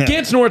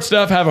can't snort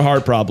stuff, have a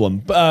heart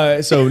problem.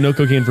 So no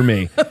cocaine for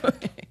me.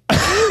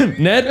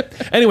 Ned?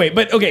 Anyway,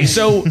 but okay,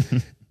 so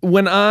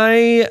when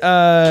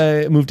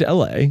I moved to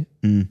LA,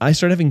 I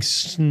started having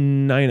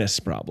sinus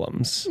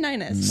problems.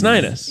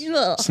 Sinus.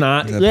 Ugh.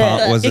 Snot.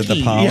 Was it the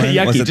Icky. pollen?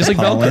 Yeah, was yucky, it just the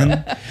like pollen?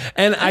 Velcro.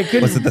 And I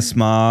couldn't. Was it the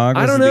smog?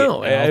 I Was don't it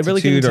know. the I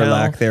really couldn't altitude or tell.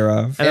 lack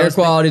thereof. And I Air was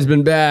quality's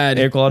been bad.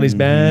 Air quality's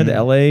bad.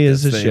 LA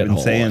is a They've been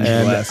shithole. saying for the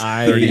And last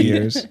I 30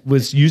 years.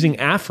 was using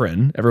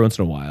Afrin every once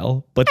in a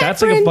while, but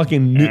that's like a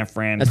fucking new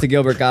That's the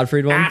Gilbert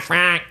Gottfried one.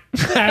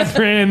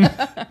 Afrin.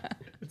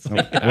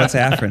 What's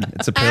Afrin?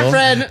 It's a pill.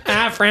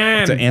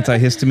 Afrin. It's an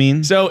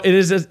antihistamine. So it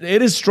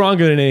is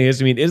stronger than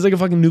antihistamine. It is like a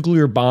fucking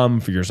nuclear bomb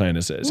for your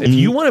sinuses. If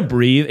you want to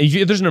breathe,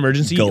 if there's an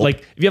emergency, Gulp.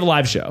 like if you have a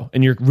live show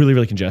and you're really,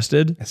 really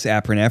congested, It's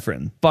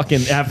Afrin. fucking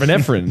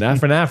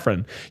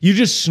Afrin. You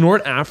just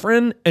snort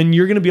Afrin and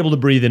you're going to be able to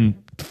breathe in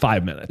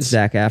 5 minutes.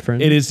 Zac Efron.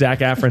 It is Zac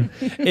Efron.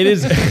 It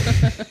is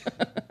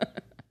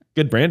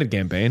good branded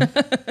campaign.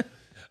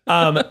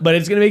 But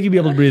it's going to make you be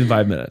able to breathe in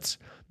 5 minutes.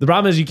 The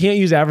problem is you can't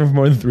use Afrin for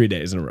more than 3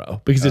 days in a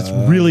row because it's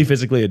really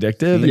physically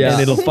addictive and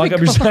it'll fuck up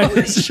your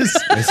sinuses.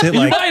 Is it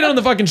you buy it on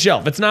the fucking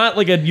shelf. It's not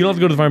like you don't have to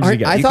go to the pharmacy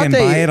again. You can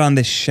buy it on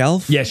the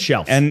shelf? Yes,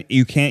 shelf. And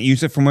you can't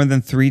use it for more than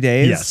 3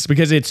 days? Yes,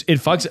 because it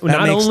fucks. That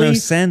not makes only no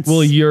sense.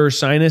 will your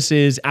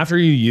sinuses, after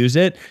you use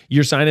it,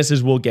 your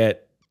sinuses will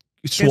get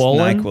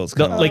swollen.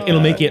 Like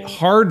it'll make it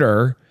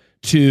harder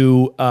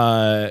to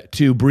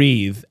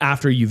breathe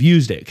after you've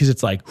used it because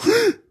it's like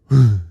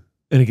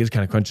and it just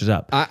kind of crunches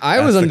up.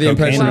 I was under the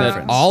impression that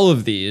reference. all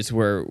of these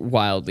were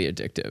wildly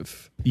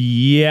addictive.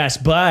 Yes,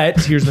 but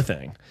here's the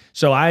thing.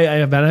 So I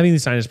have been having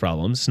these sinus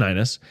problems,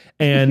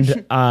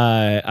 and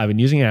I've been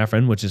using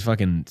Afrin, which is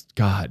fucking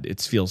God.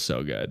 It feels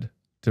so good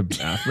to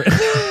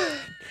Afrin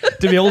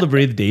to be able to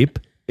breathe deep.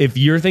 If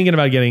you're thinking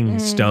about getting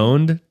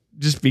stoned,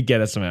 just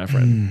get us some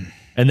Afrin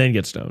and then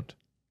get stoned.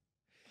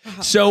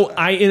 So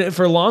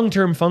for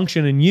long-term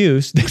function and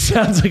use, this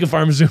sounds like a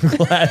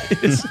pharmaceutical ad.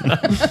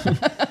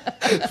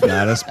 It's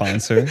not a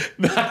sponsor.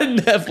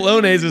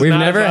 Flonase is We've not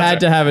never a sponsor. had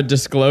to have a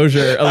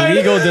disclosure, a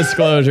legal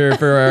disclosure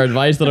for our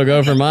advice that'll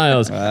go for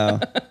miles. Wow.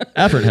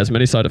 Afrin has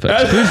many side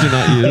effects. Please do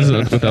not use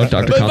it without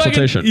doctor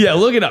consultation. Yeah,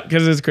 look it up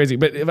because it's crazy.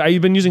 But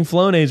I've been using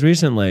Flonase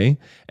recently,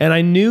 and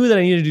I knew that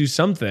I needed to do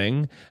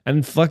something,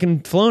 and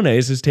fucking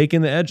Flonase has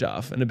taken the edge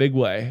off in a big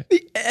way.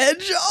 The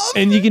edge off?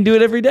 And you can do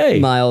it every day.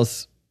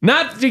 Miles.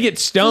 Not to get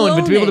stoned,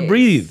 but to be able to Flonase.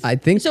 breathe. I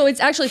think So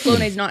it's actually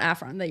Flonase, not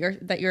Afrin, that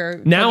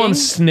you're. Now I'm taking?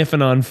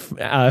 sniffing on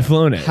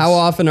Flonase. How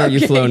often are you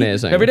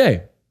Flonasing? Every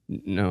day.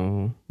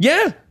 No.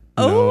 Yeah.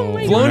 Oh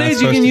my You're not Flonase you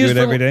supposed can to use do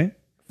it every day?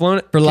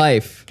 For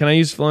life. Can I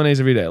use Flonase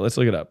every day? Let's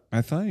look it up.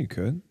 I thought you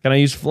could. Can I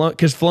use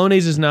because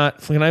Flonase is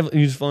not? Can I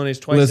use Flonase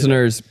twice?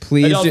 Listeners,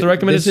 please. Adults, the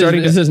recommended this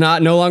starting. This is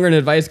not no longer an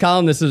advice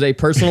column. This is a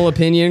personal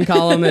opinion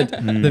column.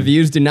 The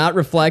views do not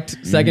reflect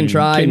Second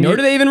Try, Can nor you-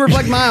 do they even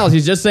reflect Miles.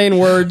 He's just saying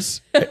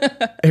words.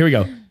 Here we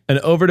go. An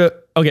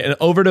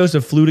overdose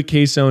of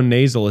fluticasone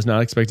nasal is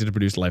not expected to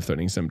produce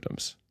life-threatening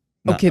symptoms.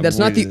 Okay, that's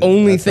not the That's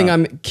only not thing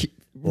I'm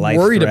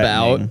worried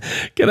about.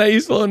 life-threatening. Can I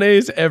use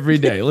Flonase every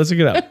day? Let's look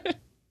it up.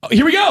 Oh,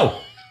 here we go.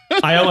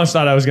 I almost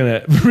thought I was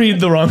going to read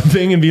the wrong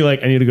thing and be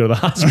like, I need to go to the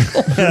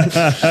hospital.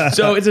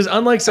 So it says,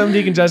 unlike some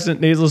decongestant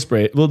nasal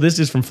spray, well, this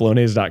is from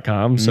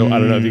Flonase.com, so I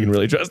don't know if you can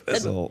really trust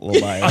this. A little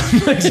biased.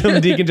 Unlike some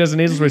decongestant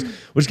nasal sprays,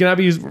 which cannot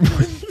be used.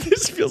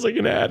 This feels like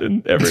an ad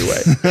in every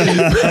way.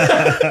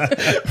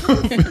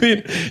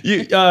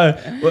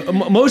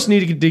 Most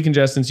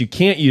decongestants you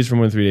can't use for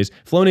more than 3 days.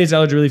 Flonase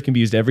allergy relief can be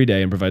used every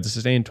day and provides a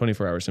sustained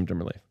 24-hour symptom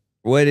relief.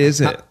 What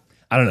is it?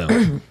 I don't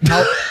know.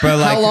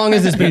 How long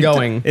has this been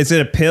going? Is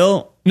it a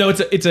pill? No,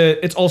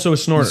 it's also a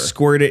snorter. You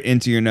squirt it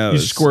into your nose. You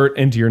squirt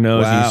into your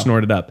nose and Wow. you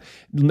snort it up.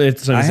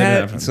 It's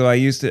I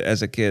used it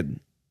as a kid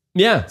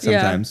yeah.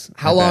 sometimes.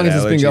 How I've long had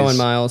has this been allergies. going,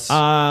 Miles?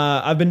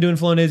 I've been doing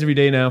Flonase every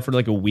day now for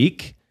like a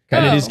week,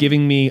 and it is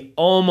giving me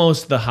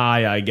almost the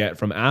high I get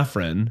from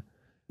Afrin.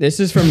 This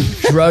is from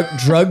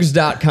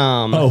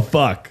drugs.com. Oh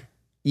fuck!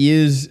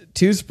 Use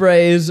 2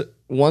 sprays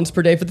once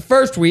per day for the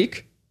first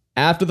week.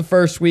 After the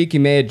first week, you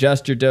may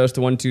adjust your dose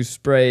to 1-2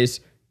 sprays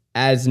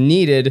as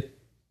needed.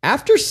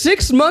 After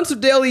 6 months of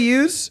daily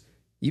use,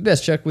 you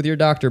best check with your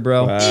doctor,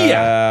 bro.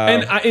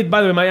 Yeah, and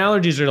by the way, my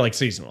allergies are like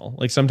seasonal.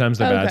 Like sometimes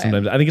they're bad, Okay.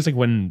 sometimes I think it's like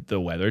when the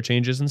weather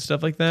changes and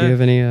stuff like that. Do you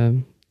have any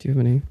on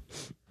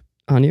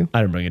you?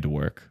 I don't bring it to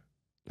work.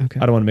 Okay.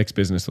 I don't want to mix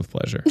business with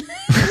pleasure.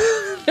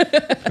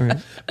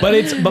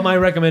 But my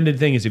recommended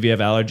thing is if you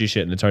have allergy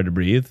shit and it's hard to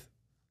breathe,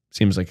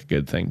 seems like a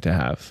good thing to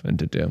have and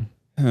to do.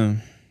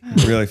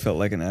 It really felt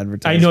like an I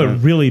advertisement. know it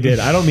really did.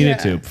 I don't mean it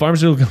to.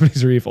 Pharmaceutical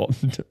companies are evil.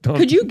 Don't-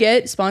 Could you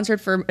get sponsored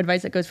for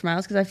advice that goes for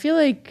miles? Because I feel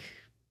like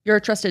you're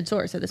a trusted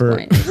source at this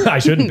point. I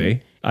shouldn't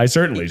be. I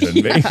certainly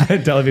shouldn't be. I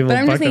tell people But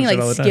I'm just fucked thinking up shit like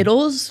all the time.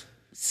 Skittles.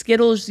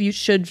 Skittles, you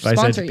should If I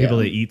sponsor said to people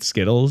you. that eat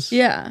Skittles.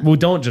 Yeah. Well,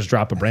 don't just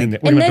drop a brand.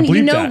 We're And gonna have to then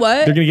you bleep know that.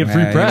 what? They're gonna get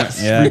free Yeah,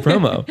 press, yeah. free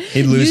promo.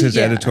 He'd lose his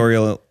Yeah.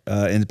 editorial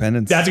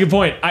independence. That's a good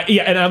point.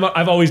 And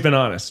I've always been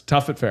honest.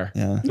 Tough but fair.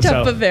 Yeah.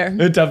 Tough but fair.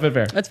 Tough but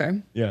fair. That's fair.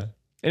 Yeah.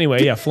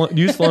 Anyway, yeah.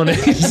 Use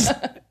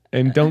Flonase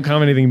and don't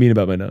comment anything mean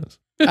about my nose.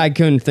 I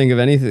couldn't think of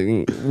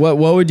anything. What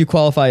would you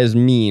qualify as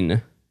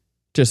mean?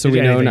 Just so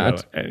we know Anything not.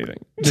 about anything.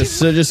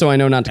 Just so I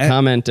know not to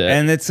comment it.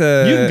 And it's You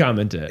can a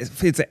comment it.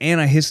 it's an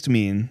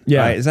antihistamine.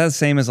 Yeah. Right? Is that the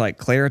same as like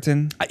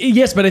Claritin?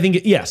 Yes, but I think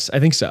I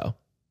think so.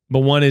 But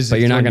one is but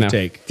you're not one you gonna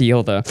take.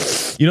 feel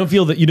the. You don't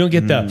feel that. You don't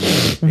get the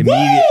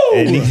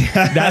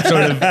that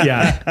sort of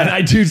yeah. And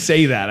I do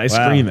say that. I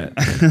scream it.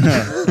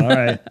 All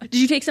right. Did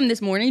you take some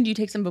this morning? Did you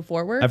take some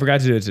before work? I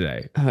forgot to do it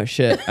today. Oh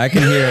shit! I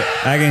can hear it.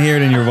 I can hear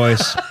it in your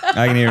voice.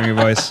 I can hear it in your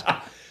voice.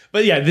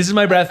 But yeah, this is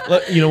my breath.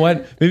 Look, you know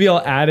what? Maybe I'll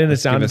add in a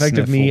sound give a effect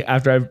of me sniffle.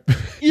 after I've.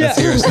 Let's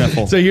hear a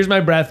sniffle. So here's my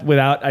breath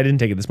without. I didn't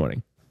take it this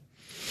morning,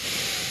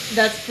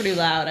 That's pretty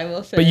loud, I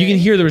will say. but you can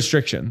hear the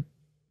restriction.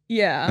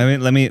 Yeah.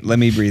 let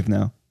me breathe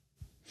now.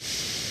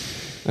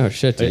 Oh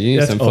shit! Dude, you need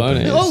That's some open.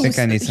 Flonase. Oh, I think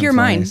I need some hear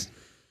mine. Flonase.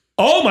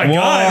 Oh my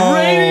God!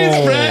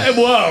 Rainie's breath.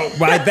 Whoa!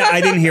 Well,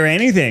 I didn't hear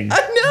anything.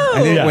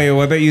 No. Wait,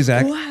 what about you,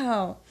 Zach?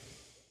 Wow.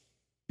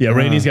 Yeah,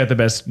 Rainie's got the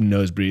best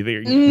nose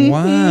breathing.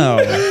 Wow.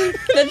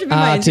 That should be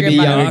my to Instagram be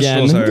bio. young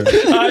again.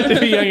 To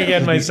be young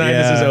again, my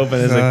sinus is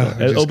open as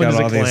just open got as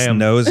a all these clam.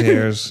 nose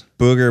hairs,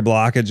 booger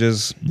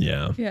blockages.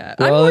 Yeah. Yeah,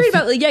 Well, I'm worried if-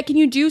 about can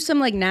you do some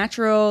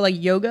natural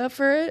yoga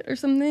for it or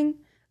something?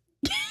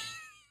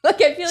 I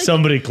feel like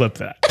Somebody clip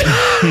that.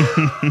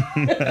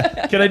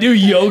 Can I do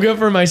yoga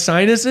for my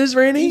sinuses,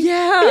 Rainey?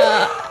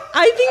 yeah.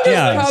 I think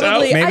that's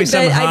probably Maybe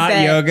some hot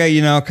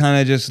yoga,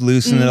 kind of just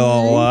loosen it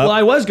all up. Well,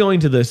 I was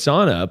going to the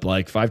sauna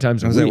like 5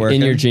 times a Was it week.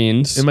 working? In your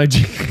jeans. In my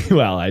jeans.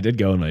 Well, I did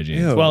go in my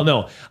jeans. Ew. Well,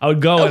 no, I would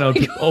go and I would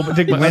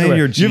take my went in underwear.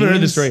 your You haven't heard the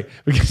jeans? story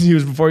because he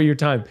was before your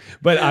time.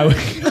 But I would,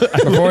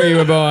 Before you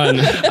were born.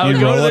 I would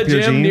You'd go roll to up the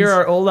your gym jeans? near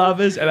our old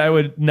office and I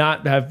would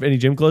not have any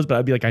gym clothes, but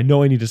I'd be like, I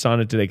know I need a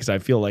sauna today because I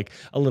feel like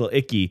a little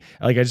icky.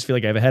 I just feel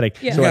like I have a headache.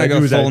 Yeah. So You what gotta I do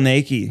go is full I'd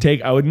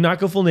naked. I would not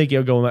go full naked. I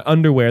would go in my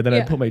underwear. Then Yeah.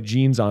 I'd put my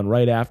jeans on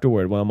right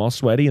afterward when I'm all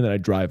sweaty and then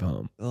I'd drive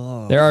home.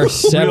 There are Really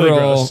several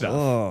gross stuff.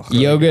 Oh,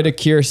 yoga to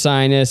cure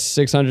sinus,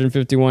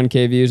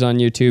 651K views on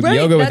YouTube. Right,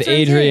 Yoga with that's what I'm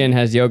Adrian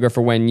has yoga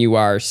for when you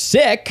are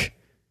sick.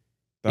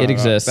 It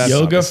exists. that's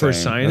Yoga not the for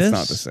same. sinus? That's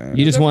not the same.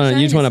 You just Yoga want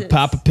for to sinuses.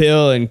 pop a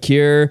pill and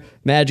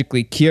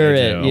magically cure I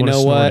do. it. I You wanna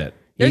know snort what? it.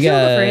 There's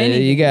yoga for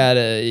anything. You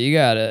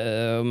got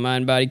a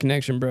mind body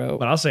connection, bro.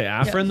 But I'll say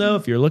Afrin though,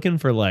 if you're looking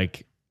for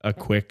a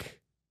quick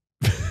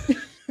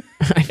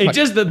it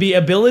just the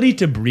ability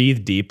to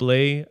breathe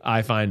deeply,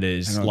 I find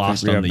is I don't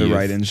lost think we on have the the youth.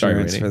 right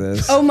insurance Sorry, for Rainey.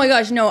 this. Oh my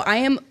gosh, no!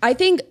 I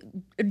think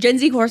Gen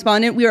Z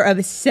correspondent. We are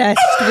obsessed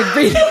with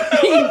breathing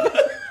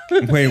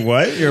deep. Wait,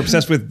 what? You're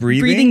obsessed with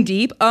breathing? Breathing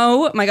deep.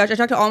 Oh my gosh, I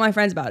talked to all my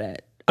friends about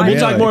it. And we'll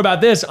talk Really? more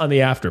about this on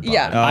the after pod.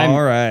 Yeah.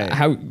 All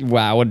right.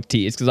 Wow, what a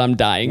tease, because I'm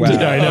dying. Wow.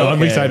 Yeah, I know. I'm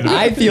Okay. excited.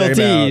 I feel Check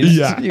it out. teased.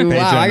 Yeah.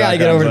 Wow, I gotta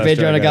get over to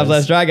Patreon.com/Try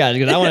Patreon.com/Try Guys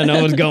because I want to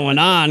know what's going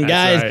on,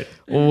 guys. right.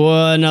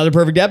 Well, another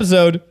perfect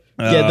episode.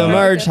 Get the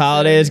merch.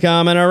 Holidays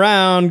coming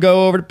around.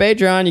 Go over to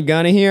Patreon. You're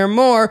gonna hear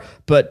more.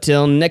 But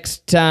till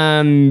next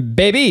time,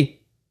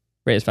 baby.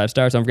 Rate us 5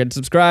 stars. Don't forget to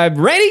subscribe.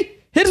 Rainie,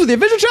 hit us with the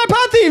official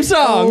TryPod theme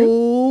song.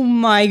 Oh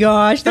my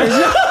gosh, there's no.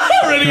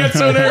 I already got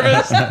so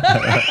nervous.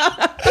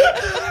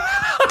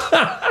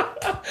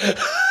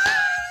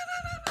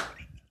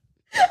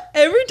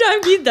 Every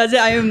time he does it,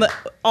 I am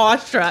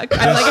awestruck.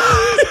 I'm like,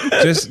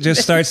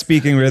 Just start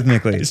speaking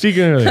rhythmically.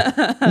 Speaking of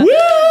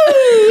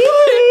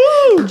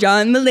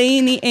John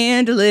Mulaney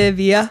and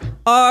Olivia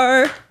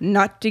are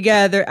not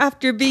together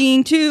after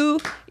being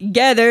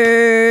together.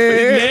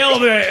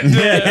 nailed it.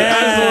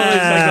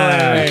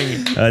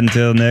 Absolutely.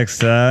 Until next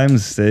time,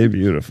 stay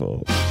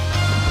beautiful.